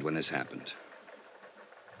already dead when this happened.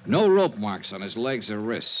 No rope marks on his legs or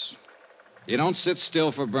wrists. You don't sit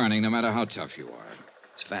still for burning, no matter how tough you are.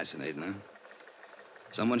 It's fascinating, huh?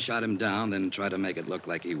 Someone shot him down, then tried to make it look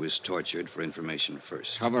like he was tortured for information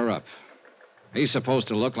first. Cover up. He's supposed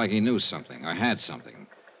to look like he knew something or had something.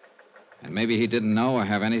 And maybe he didn't know or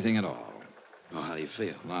have anything at all. Oh, how do you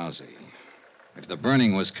feel? Lousy. If the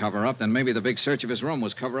burning was cover-up, then maybe the big search of his room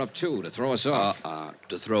was cover-up, too, to throw us off.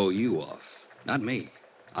 To throw you off. Not me.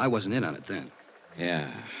 I wasn't in on it then.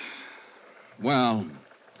 Yeah. Well,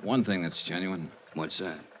 one thing that's genuine. What's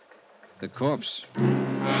that? The corpse.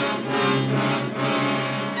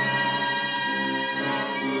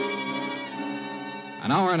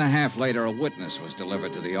 An hour and a half later, a witness was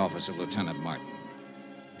delivered to the office of Lieutenant Martin.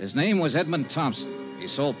 His name was Edmund Thompson. He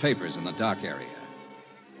sold papers in the dock area.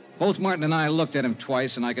 Both Martin and I looked at him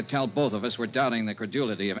twice, and I could tell both of us were doubting the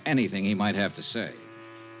credulity of anything he might have to say.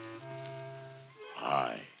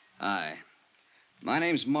 Hi. Hi. My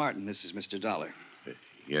name's Martin. This is Mr. Dollar.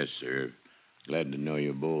 Yes, sir. Glad to know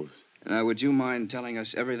you both. Now, would you mind telling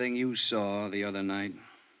us everything you saw the other night?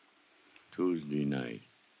 Tuesday night.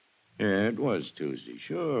 Yeah, it was Tuesday.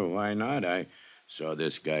 Sure, why not? I saw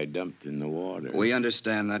this guy dumped in the water. We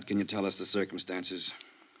understand that. Can you tell us the circumstances?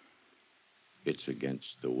 It's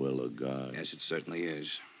against the will of God. Yes, it certainly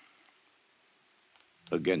is.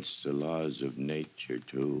 Against the laws of nature,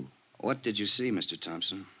 too. What did you see, Mr.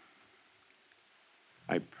 Thompson?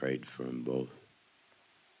 I prayed for them both.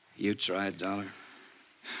 You tried, Dollar?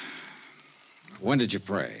 When did you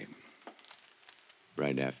pray?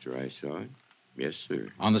 Right after I saw it. Yes, sir.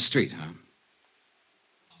 On the street, huh?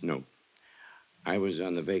 No. I was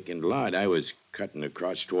on the vacant lot. I was cutting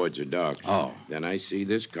across towards the dock. Oh. Then I see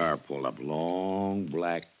this car pull up. Long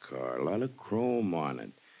black car. A lot of chrome on it.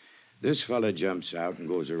 This fella jumps out and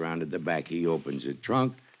goes around at the back. He opens the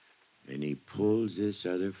trunk, and he pulls this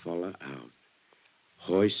other fella out.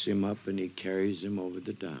 Hoists him up, and he carries him over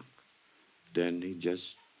the dock. Then he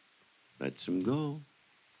just lets him go.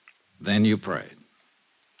 Then you prayed.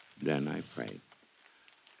 Then I prayed.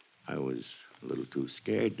 I was a little too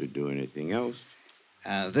scared to do anything else.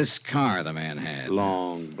 This car the man had.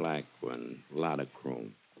 Long black one. A lot of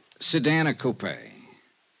chrome. Sedan or coupe?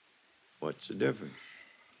 What's the difference?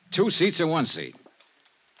 2 seats or 1 seat?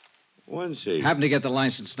 1 seat. Happen to get the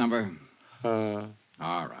license number? Uh.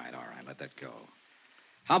 All right. Let that go.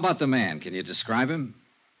 How about the man? Can you describe him?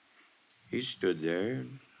 He stood there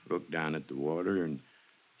and looked down at the water and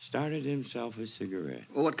started himself a cigarette.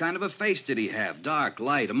 Well, what kind of a face did he have? Dark,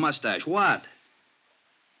 light, a mustache, what?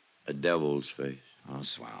 A devil's face. Oh,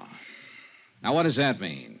 swell. Now, what does that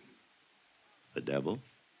mean? A devil?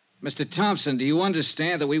 Mr. Thompson, do you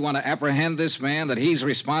understand that we want to apprehend this man, that he's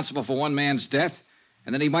responsible for one man's death,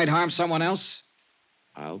 and that he might harm someone else?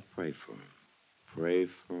 I'll pray for him. Pray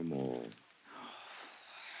for them all.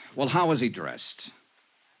 Well, how was he dressed?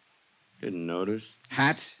 Didn't notice.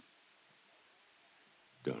 Hat?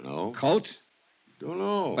 Don't know. Coat? Don't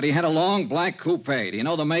know. But he had a long black coupe. Do you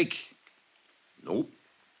know the make? Nope.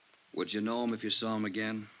 Would you know him if you saw him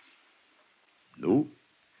again? Nope.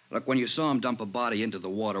 Look, when you saw him dump a body into the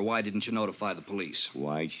water, why didn't you notify the police?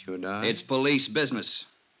 Why should I? It's police business.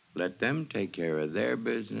 Let them take care of their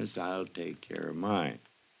business. I'll take care of mine.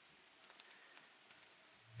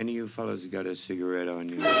 Any of you fellas got a cigarette on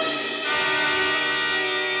you?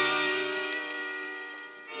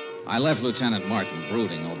 I left Lieutenant Martin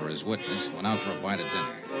brooding over his witness and went out for a bite of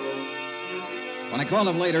dinner. When I called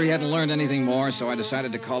him later, he hadn't learned anything more, so I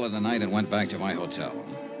decided to call it a night and went back to my hotel.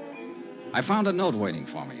 I found a note waiting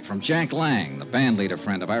for me from Jack Lang, the band leader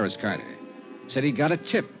friend of Iris Carter. Said he'd got a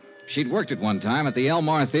tip. She'd worked at one time at the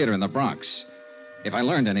Elmar Theater in the Bronx. If I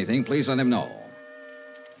learned anything, please let him know.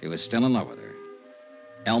 He was still in love with her.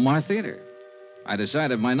 Elmar Theater. I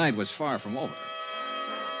decided my night was far from over.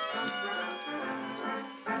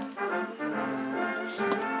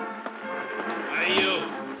 Hey, you.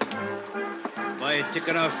 Buy a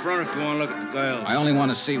ticket out front if you want to look at the girl. I only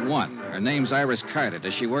want to see one. Her name's Iris Carter.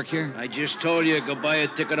 Does she work here? I just told you, go buy a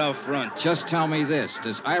ticket out front. Just tell me this.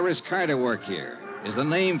 Does Iris Carter work here? Is the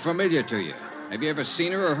name familiar to you? Have you ever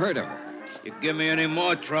seen her or heard of her? You give me any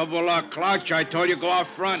more trouble, I'll clouch. I told you, go out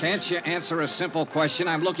front. Can't you answer a simple question?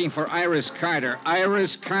 I'm looking for Iris Carter.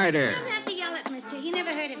 Iris Carter. You don't have to yell at Mister. He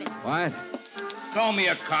never heard of it. What? Call me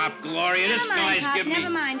a cop, Gloria. This Never mind, guy's Pop. giving me...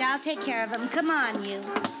 Never mind. I'll take care of him. Come on, you.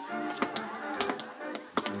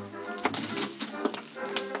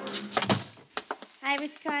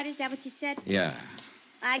 Iris Carter, is that what you said? Yeah.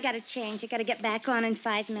 I gotta change. I gotta get back on in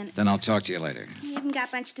 5 minutes. Then I'll talk to you later. You haven't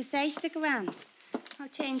got much to say. Stick around. I'll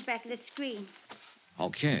change back at the screen.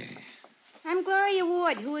 Okay. I'm Gloria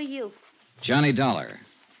Ward. Who are you? Johnny Dollar.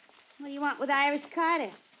 What do you want with Iris Carter?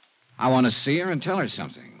 I want to see her and tell her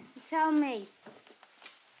something. Tell me.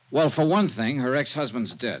 Well, for one thing, her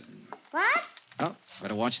ex-husband's dead. What? Oh,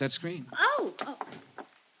 better watch that screen. Oh.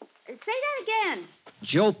 Say that again.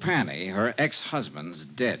 Joe Panny, her ex-husband's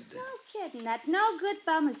dead. No kidding. That no good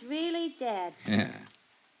bum is really dead. Yeah.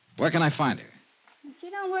 Where can I find her? She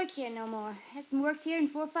don't work here no more. Hasn't worked here in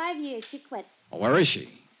 4 or 5 years. She quit. Well, where is she?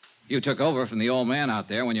 You took over from the old man out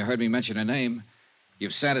there when you heard me mention her name.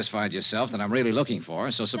 You've satisfied yourself that I'm really looking for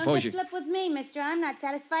her, so suppose Don't get flip with me, mister. I'm not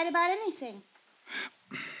satisfied about anything.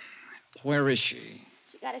 Where is she?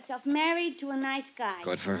 She got herself married to a nice guy.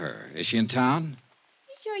 Good for her. Is she in town?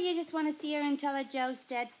 You sure you just want to see her and tell her Joe's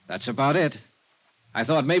dead? That's about it. I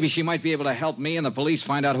thought maybe she might be able to help me and the police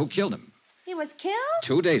find out who killed him. He was killed?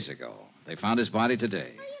 2 days ago. They found his body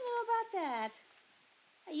today. How do you know about that?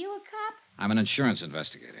 Are you a cop? I'm an insurance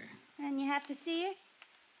investigator. And you have to see her?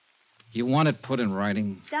 You want it put in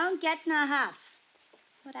writing? Don't get in a huff.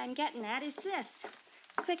 What I'm getting at is this.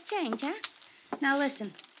 Quick change, huh? Now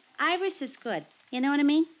listen. Iris is good. You know what I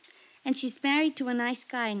mean? And she's married to a nice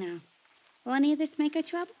guy now. Will any of this make her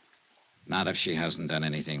trouble? Not if she hasn't done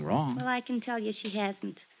anything wrong. Well, I can tell you she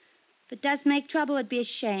hasn't. If it does make trouble, it'd be a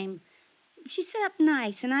shame. She's set up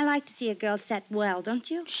nice, and I like to see a girl set well, don't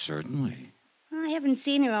you? Certainly. I haven't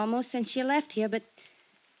seen her almost since she left here, but...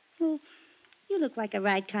 Well, you look like a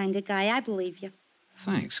right kind of guy. I believe you.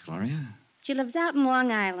 Thanks, Gloria. She lives out in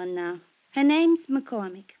Long Island now. Her name's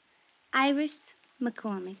McCormick. Iris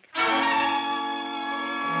McCormick.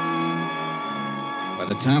 By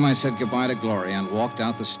the time I said goodbye to Gloria and walked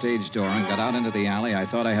out the stage door and got out into the alley, I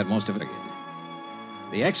thought I had most of it again.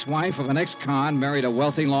 The ex-wife of an ex-con married a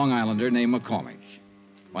wealthy Long Islander named McCormick.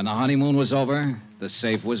 When the honeymoon was over, the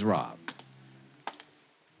safe was robbed.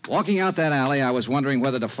 Walking out that alley, I was wondering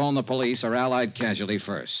whether to phone the police or Allied Casualty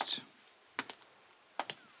first.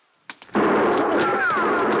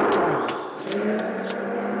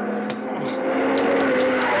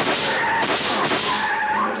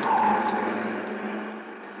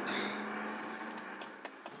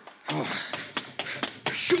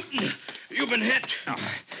 Shooting. You've been hit. Oh,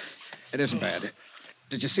 it isn't bad.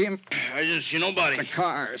 Did you see him? I didn't see nobody. The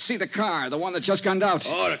car. See the car, the one that just gunned out.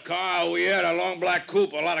 Oh, the car. We had a long black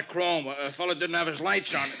coupe, a lot of chrome. A fella didn't have his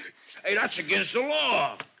lights on. Hey, that's against the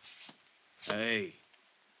law. Hey,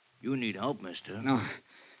 you need help, mister. No,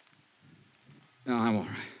 I'm all right.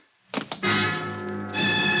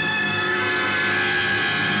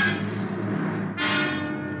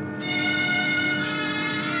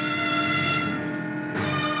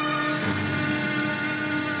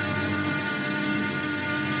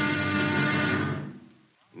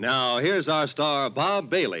 Now, here's our star, Bob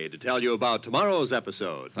Bailey, to tell you about tomorrow's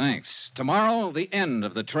episode. Thanks. Tomorrow, the end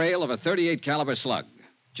of the trail of a .38 caliber slug.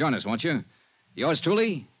 Join us, won't you? Yours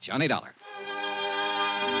truly, Johnny Dollar.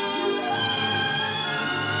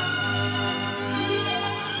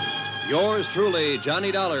 Yours truly,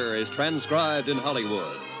 Johnny Dollar, is transcribed in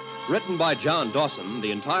Hollywood. Written by John Dawson,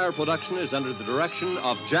 the entire production is under the direction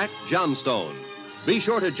of Jack Johnstone. Be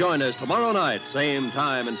sure to join us tomorrow night, same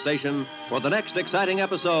time and station, for the next exciting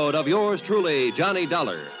episode of Yours truly, Johnny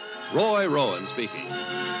Dollar. Roy Rowan speaking.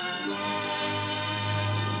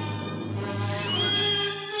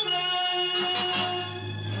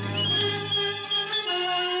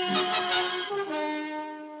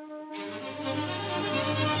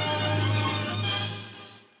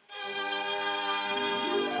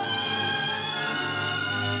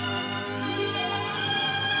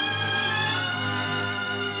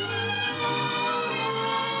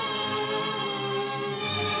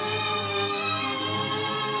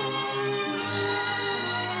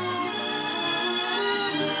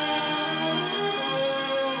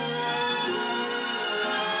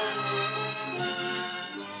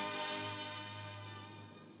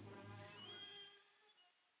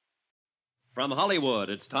 From Hollywood,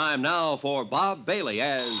 it's time now for Bob Bailey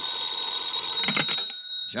as...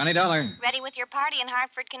 Johnny Dollar. Ready with your party in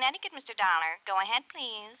Hartford, Connecticut, Mr. Dollar. Go ahead,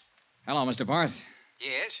 please. Hello, Mr. Barth.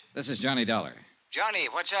 Yes? This is Johnny Dollar. Johnny,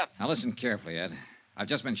 what's up? Now listen carefully, Ed. I've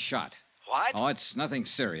just been shot. What? Oh, it's nothing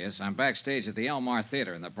serious. I'm backstage at the Elmar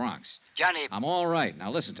Theater in the Bronx. Johnny... I'm all right.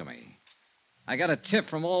 Now listen to me. I got a tip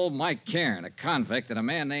from old Mike Cairn, a convict, that a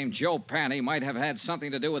man named Joe Panny might have had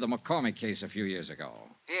something to do with the McCormick case a few years ago.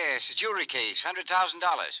 Yes, a jewelry case, $100,000.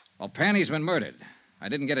 Well, Panny's been murdered. I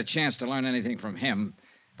didn't get a chance to learn anything from him,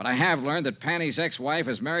 but I have learned that Panny's ex-wife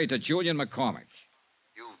is married to Julian McCormick.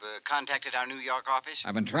 You've contacted our New York office?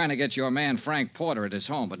 I've been trying to get your man Frank Porter at his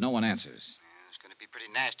home, but no one answers. It's going to be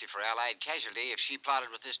pretty nasty for Allied Casualty if she plotted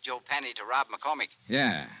with this Joe Panny to rob McCormick.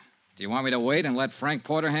 Yeah. Do you want me to wait and let Frank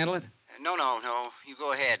Porter handle it? No. You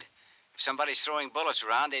go ahead. If somebody's throwing bullets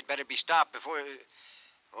around, they'd better be stopped before...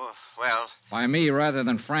 Oh, well... By me rather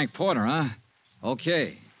than Frank Porter, huh?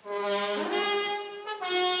 Okay.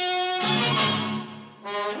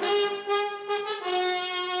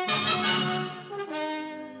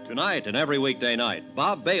 Tonight and every weekday night,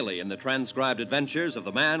 Bob Bailey in the transcribed adventures of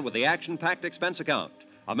the man with the action-packed expense account,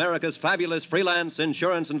 America's fabulous freelance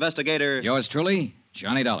insurance investigator. Yours truly,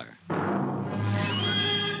 Johnny Dollar.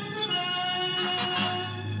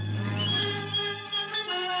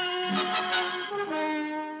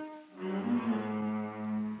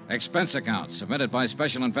 Expense account submitted by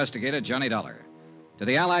Special Investigator Johnny Dollar to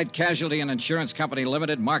the Allied Casualty and Insurance Company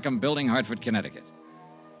Limited, Markham Building, Hartford, Connecticut.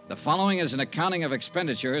 The following is an accounting of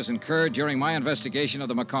expenditures incurred during my investigation of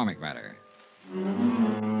the McCormick matter.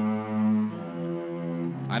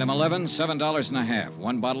 Item 11, $7.50,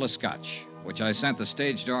 one bottle of scotch, which I sent the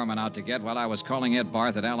stage doorman out to get while I was calling Ed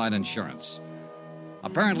Barth at Allied Insurance.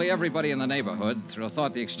 Apparently, everybody in the neighborhood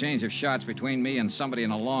thought the exchange of shots between me and somebody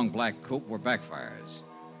in a long black coupe were backfires.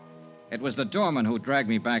 It was the doorman who dragged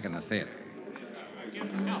me back in the theater.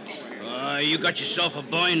 You got yourself a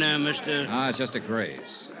boy now, mister. It's just a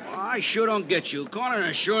graze. I sure don't get you. Calling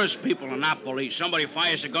insurance people are not police. Somebody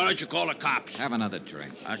fires a gun at you, call the cops. Have another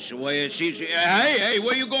drink. That's the way it's easy. Hey,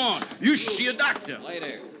 where you going? You should see a doctor.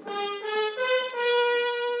 Later.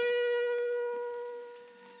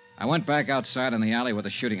 I went back outside in the alley where the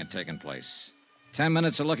shooting had taken place. 10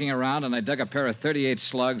 minutes of looking around, and I dug a pair of .38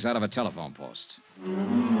 slugs out of a telephone post.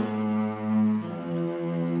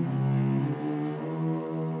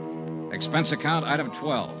 Expense account, item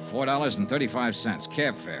 12, $4.35,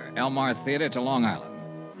 cab fare, Elmar Theater to Long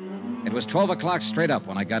Island. It was 12 o'clock straight up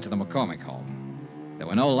when I got to the McCormick home. There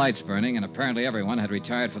were no lights burning, and apparently everyone had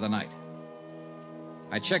retired for the night.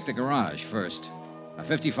 I checked the garage first. A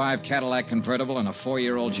 55 Cadillac convertible and a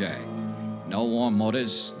 4-year-old Jag. No warm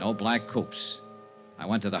motors, no black coupes. I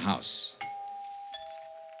went to the house.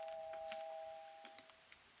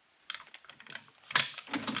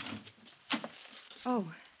 Oh,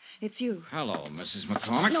 it's you. Hello, Mrs.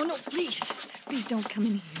 McCormick. No, please. Please don't come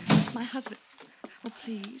in here. My husband. Oh,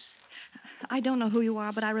 please. I don't know who you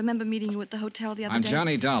are, but I remember meeting you at the hotel the other day. I'm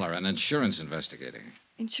Johnny Dollar, an insurance investigator.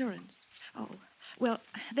 Insurance? Oh, well,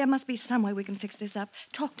 there must be some way we can fix this up.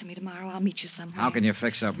 Talk to me tomorrow. I'll meet you somewhere. How can you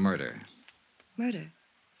fix up murder? Murder?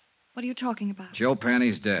 What are you talking about? Joe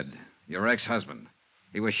Panny's dead. Your ex-husband.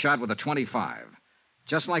 He was shot with a .25.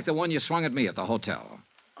 Just like the one you swung at me at the hotel.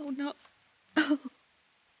 Oh, no. Oh.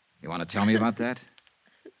 You want to tell me about that?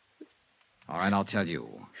 All right, I'll tell you.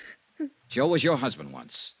 Joe was your husband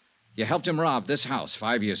once. You helped him rob this house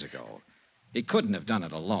 5 years ago. He couldn't have done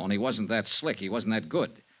it alone. He wasn't that slick. He wasn't that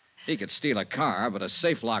good. He could steal a car, but a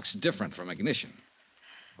safe lock's different from ignition.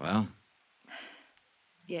 Well?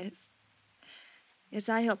 Yes. Yes,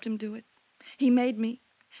 I helped him do it. He made me.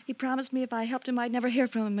 He promised me if I helped him, I'd never hear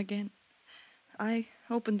from him again. I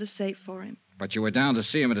opened the safe for him. But you were down to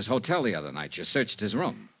see him at his hotel the other night. You searched his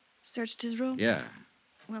room. Searched his room? Yeah.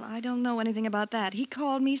 Well, I don't know anything about that. He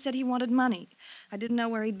called me, said he wanted money. I didn't know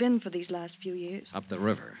where he'd been for these last few years. Up the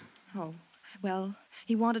river. Oh, well,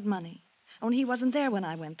 he wanted money. Only he wasn't there when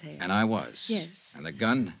I went there. And I was. Yes. And the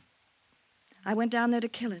gun? I went down there to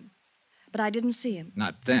kill him. But I didn't see him.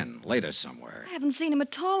 Not then. Later somewhere. I haven't seen him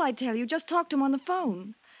at all, I tell you. Just talked to him on the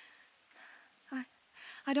phone.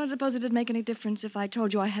 I don't suppose it'd make any difference if I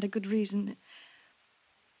told you I had a good reason.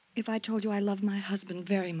 If I told you I love my husband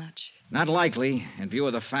very much. Not likely, in view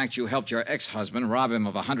of the fact you helped your ex-husband rob him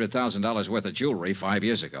of $100,000 worth of jewelry 5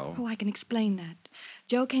 years ago. Oh, I can explain that.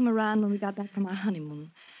 Joe came around when we got back from our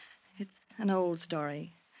honeymoon. It's an old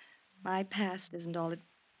story. My past isn't all it...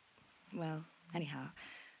 Well, anyhow,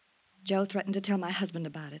 Joe threatened to tell my husband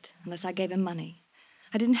about it, unless I gave him money.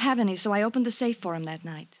 I didn't have any, so I opened the safe for him that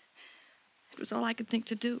night. It was all I could think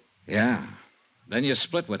to do. Yeah. Then you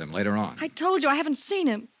split with him later on. I told you I haven't seen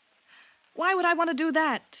him. Why would I want to do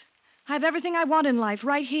that? I have everything I want in life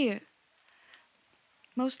right here.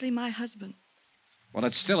 Mostly my husband. Well,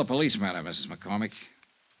 it's still a police matter, Mrs. McCormick.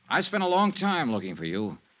 I spent a long time looking for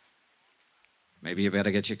you. Maybe you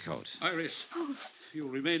better get your coat. Iris, Oh, you'll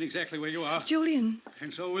remain exactly where you are. Julian.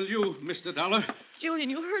 And so will you, Mr. Dollar. Julian,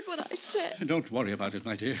 you heard what I said. Don't worry about it,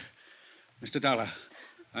 my dear. Mr. Dollar,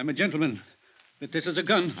 I'm a gentleman. But this is a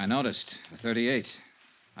gun. I noticed. A .38.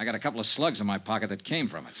 I got a couple of slugs in my pocket that came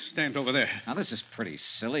from it. Stand over there. Now, this is pretty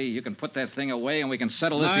silly. You can put that thing away and we can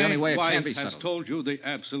settle this the only way it can be My wife has settled. told you the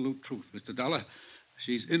absolute truth, Mr. Dollar.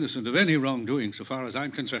 She's innocent of any wrongdoing so far as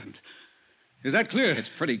I'm concerned. Is that clear? It's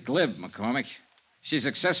pretty glib, McCormick. She's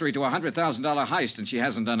accessory to a $100,000 heist and she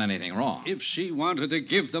hasn't done anything wrong. If she wanted to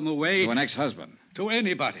give them away... To an ex-husband. To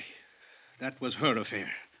anybody. That was her affair.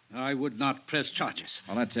 I would not press charges.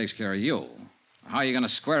 Well, that takes care of you. How are you going to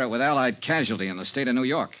square it with Allied Casualty in the state of New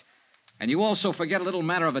York? And you also forget a little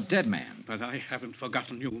matter of a dead man. But I haven't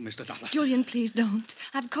forgotten you, Mr. Dollar. Julian, please don't.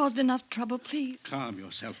 I've caused enough trouble, please. Calm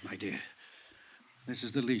yourself, my dear. This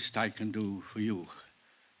is the least I can do for you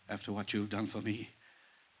after what you've done for me.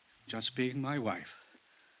 Just being my wife.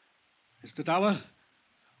 Mr. Dollar,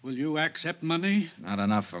 will you accept money? Not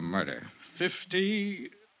enough for murder.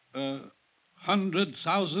 50,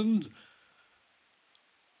 100,000.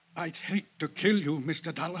 I'd hate to kill you,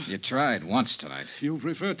 Mr. Dollar. You tried once tonight. You've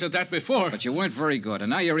referred to that before. But you weren't very good, and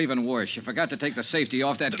now you're even worse. You forgot to take the safety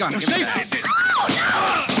off that gun. Give me that.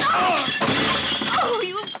 Oh,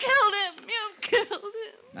 you killed him. You killed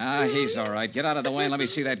him. Ah, he's all right. Get out of the way and let me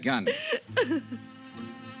see that gun.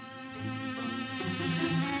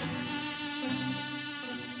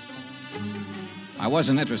 I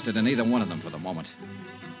wasn't interested in either one of them for the moment.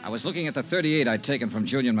 I was looking at the .38 I'd taken from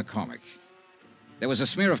Julian McCormick. There was a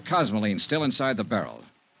smear of cosmoline still inside the barrel.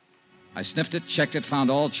 I sniffed it, checked it,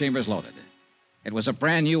 found all chambers loaded. It was a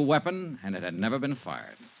brand new weapon, and it had never been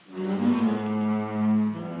fired.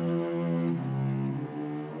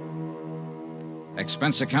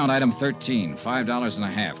 Expense account item 13,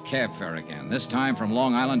 $5.50, cab fare again, this time from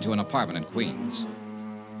Long Island to an apartment in Queens.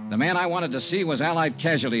 The man I wanted to see was Allied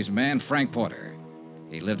Casualties man Frank Porter.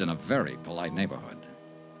 He lived in a very polite neighborhood.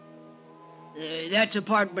 That's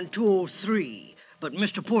apartment 203, but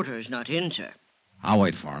Mr. Porter is not in, sir. I'll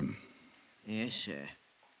wait for him. Yes, sir.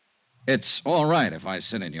 It's all right if I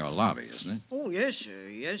sit in your lobby, isn't it? Oh, yes, sir.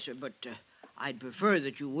 Yes, sir, but I'd prefer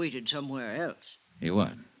that you waited somewhere else. You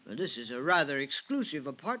would? Well, this is a rather exclusive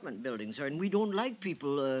apartment building, sir, and we don't like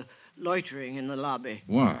people loitering in the lobby.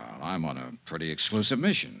 Well, I'm on a pretty exclusive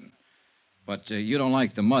mission. But you don't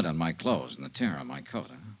like the mud on my clothes and the tear on my coat,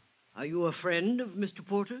 huh? Are you a friend of Mr.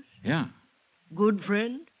 Porter's? Yeah. Good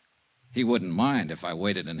friend? He wouldn't mind if I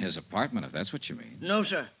waited in his apartment, if that's what you mean. No,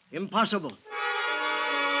 sir. Impossible.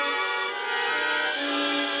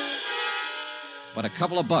 But a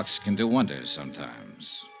couple of bucks can do wonders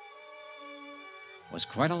sometimes. It was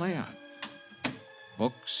quite a layout.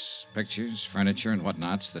 Books, pictures, furniture, and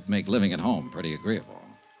whatnots that make living at home pretty agreeable.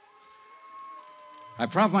 I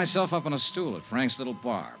propped myself up on a stool at Frank's little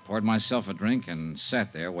bar, poured myself a drink, and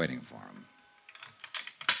sat there waiting for him.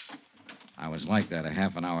 I was like that a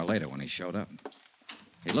half an hour later when he showed up.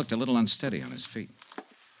 He looked a little unsteady on his feet.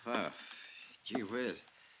 Oh, gee whiz.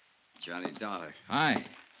 Johnny Dollar. Hi.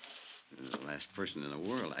 You're the last person in the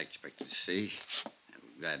world I expected to see.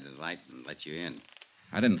 I'm glad to light and let you in.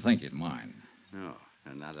 I didn't think you'd mind. No,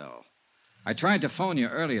 not at all. I tried to phone you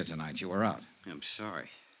earlier tonight. You were out. I'm sorry.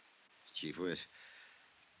 Chief Whiz,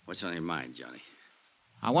 what's on your mind, Johnny?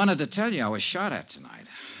 I wanted to tell you I was shot at tonight.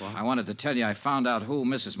 What? I wanted to tell you I found out who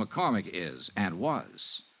Mrs. McCormick is and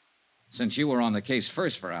was. Since you were on the case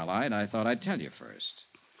first for Allied, I thought I'd tell you first.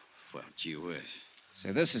 Well, gee whiz.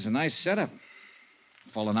 Say, this is a nice setup.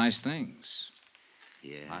 Full of nice things.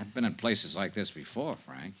 Yeah. I've been in places like this before,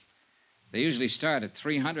 Frank. They usually start at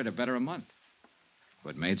 $300 or better a month.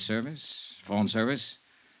 Good maid service, phone service.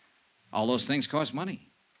 All those things cost money.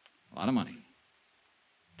 A lot of money.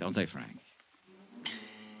 Don't they, Frank?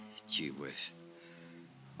 Gee whiz.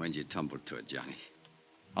 When'd you tumble to it, Johnny?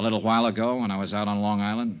 A little while ago, when I was out on Long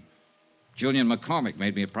Island, Julian McCormick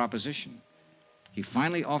made me a proposition. He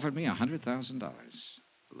finally offered me $100,000. A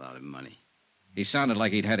lot of money. He sounded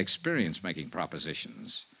like he'd had experience making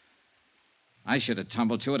propositions. I should have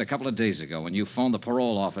tumbled to it a couple of days ago when you phoned the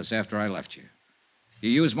parole office after I left you. You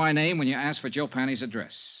used my name when you asked for Joe Panny's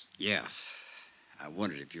address. Yeah. I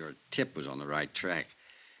wondered if your tip was on the right track.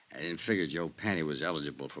 I didn't figure Joe Panny was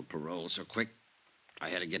eligible for parole so quick. I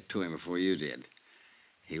had to get to him before you did.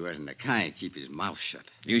 He wasn't the kind to keep his mouth shut.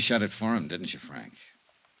 You shut it for him, didn't you, Frank?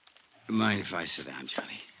 Mind if I sit down,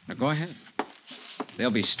 Johnny? Now, go ahead.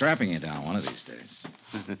 They'll be strapping you down one of these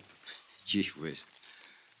days. Gee whiz.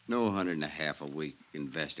 No $150 a week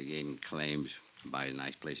investigating claims by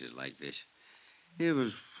nice places like this. It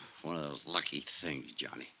was one of those lucky things,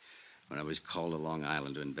 Johnny. When I was called to Long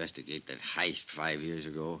Island to investigate that heist 5 years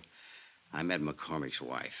ago, I met McCormick's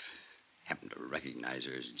wife. Happened to recognize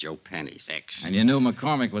her as Joe Panny's ex. And you knew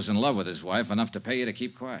McCormick was in love with his wife enough to pay you to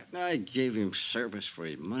keep quiet. I gave him service for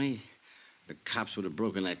his money. The cops would have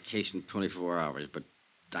broken that case in 24 hours, but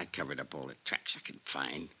I covered up all the tracks I could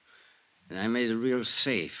find. And I made it real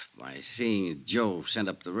safe by seeing Joe sent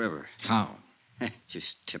up the river. How?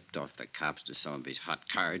 Just tipped off the cops to some of his hot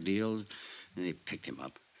car deals, and they picked him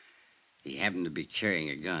up. He happened to be carrying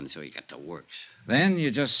a gun, so he got to works. Then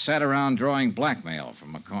you just sat around drawing blackmail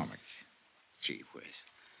from McCormick. Gee whiz.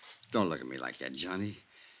 Don't look at me like that, Johnny.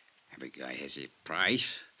 Every guy has his price.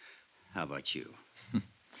 How about you?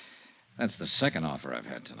 That's the second offer I've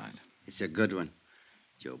had tonight. It's a good one.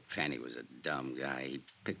 Joe Panny was a dumb guy. He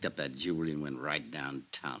picked up that jewelry and went right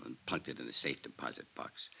downtown and plunked it in the safe deposit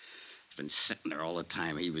box. It's been sitting there all the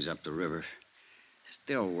time he was up the river.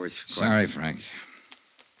 Still worth... Sorry, Frank.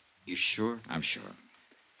 You sure? I'm sure.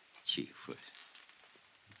 Gee whiz.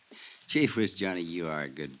 Gee whiz, Johnny, you are a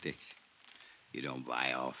good dick. You don't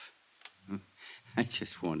buy off. I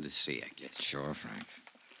just wanted to see, I guess. Sure, Frank.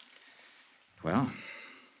 Well,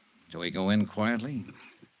 do we go in quietly?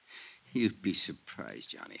 You'd be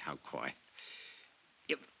surprised, Johnny, how quiet.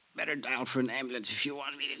 You better dial for an ambulance if you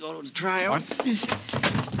want me to go to the trial. What?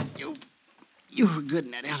 You were good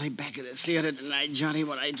in that alley back of the theater tonight, Johnny,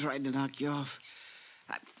 when I tried to knock you off.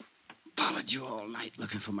 I followed you all night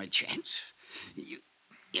looking for my chance. You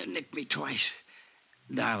nicked me twice.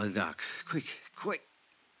 Dial the doc. Quick.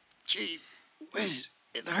 Gee whiz,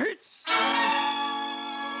 it hurts.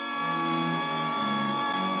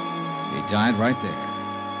 He died right there,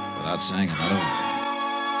 without saying another word.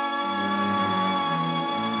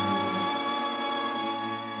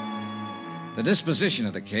 The disposition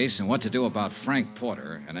of the case and what to do about Frank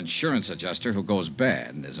Porter, an insurance adjuster who goes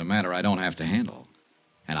bad, is a matter I don't have to handle.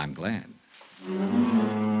 And I'm glad.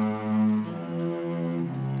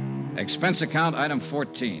 Expense account item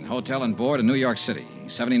 14, hotel and board in New York City,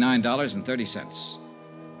 $79.30.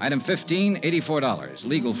 Item 15, $84,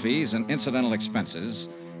 legal fees and incidental expenses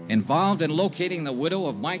involved in locating the widow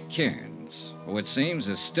of Mike Cairn, who it seems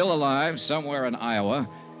is still alive somewhere in Iowa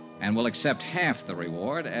and will accept half the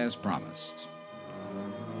reward as promised.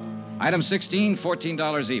 Item 16,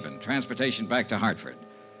 $14 even, transportation back to Hartford.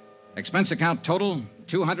 Expense account total,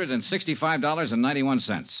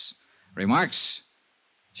 $265.91. Remarks?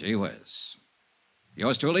 Gee whiz.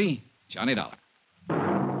 Yours truly, Johnny Dollar.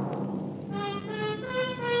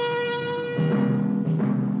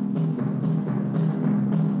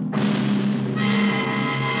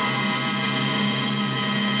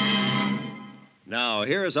 Now,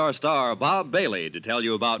 here's our star, Bob Bailey, to tell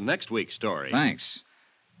you about next week's story. Thanks.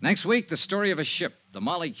 Next week, the story of a ship, the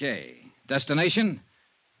Molly K. Destination,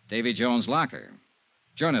 Davy Jones' locker.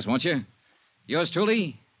 Join us, won't you? Yours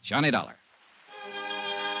truly, Johnny Dollar.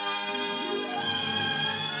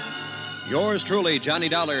 Yours truly, Johnny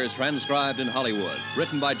Dollar, is transcribed in Hollywood.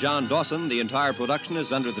 Written by John Dawson, the entire production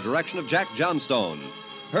is under the direction of Jack Johnstone.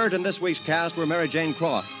 Heard in this week's cast were Mary Jane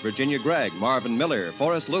Croft, Virginia Gregg, Marvin Miller,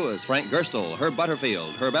 Forrest Lewis, Frank Gerstle, Herb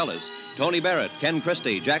Butterfield, Herb Ellis, Tony Barrett, Ken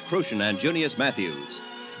Christie, Jack Crucian, and Junius Matthews.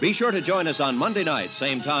 Be sure to join us on Monday night,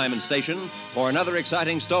 same time and station, for another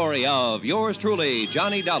exciting story of yours truly,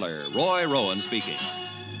 Johnny Dollar, Roy Rowan speaking.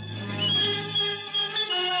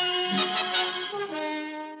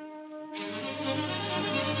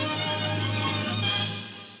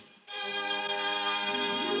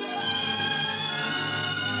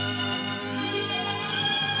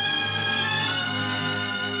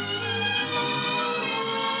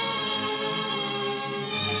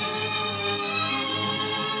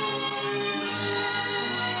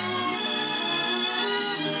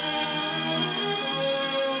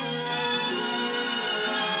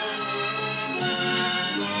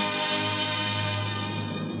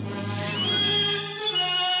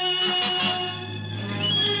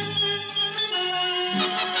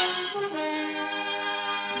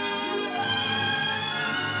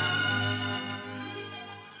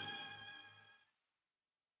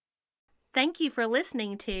 Thank you for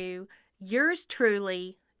listening to Yours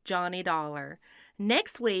Truly, Johnny Dollar.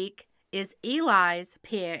 Next week is Eli's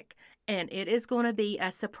pick, and it is going to be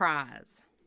a surprise.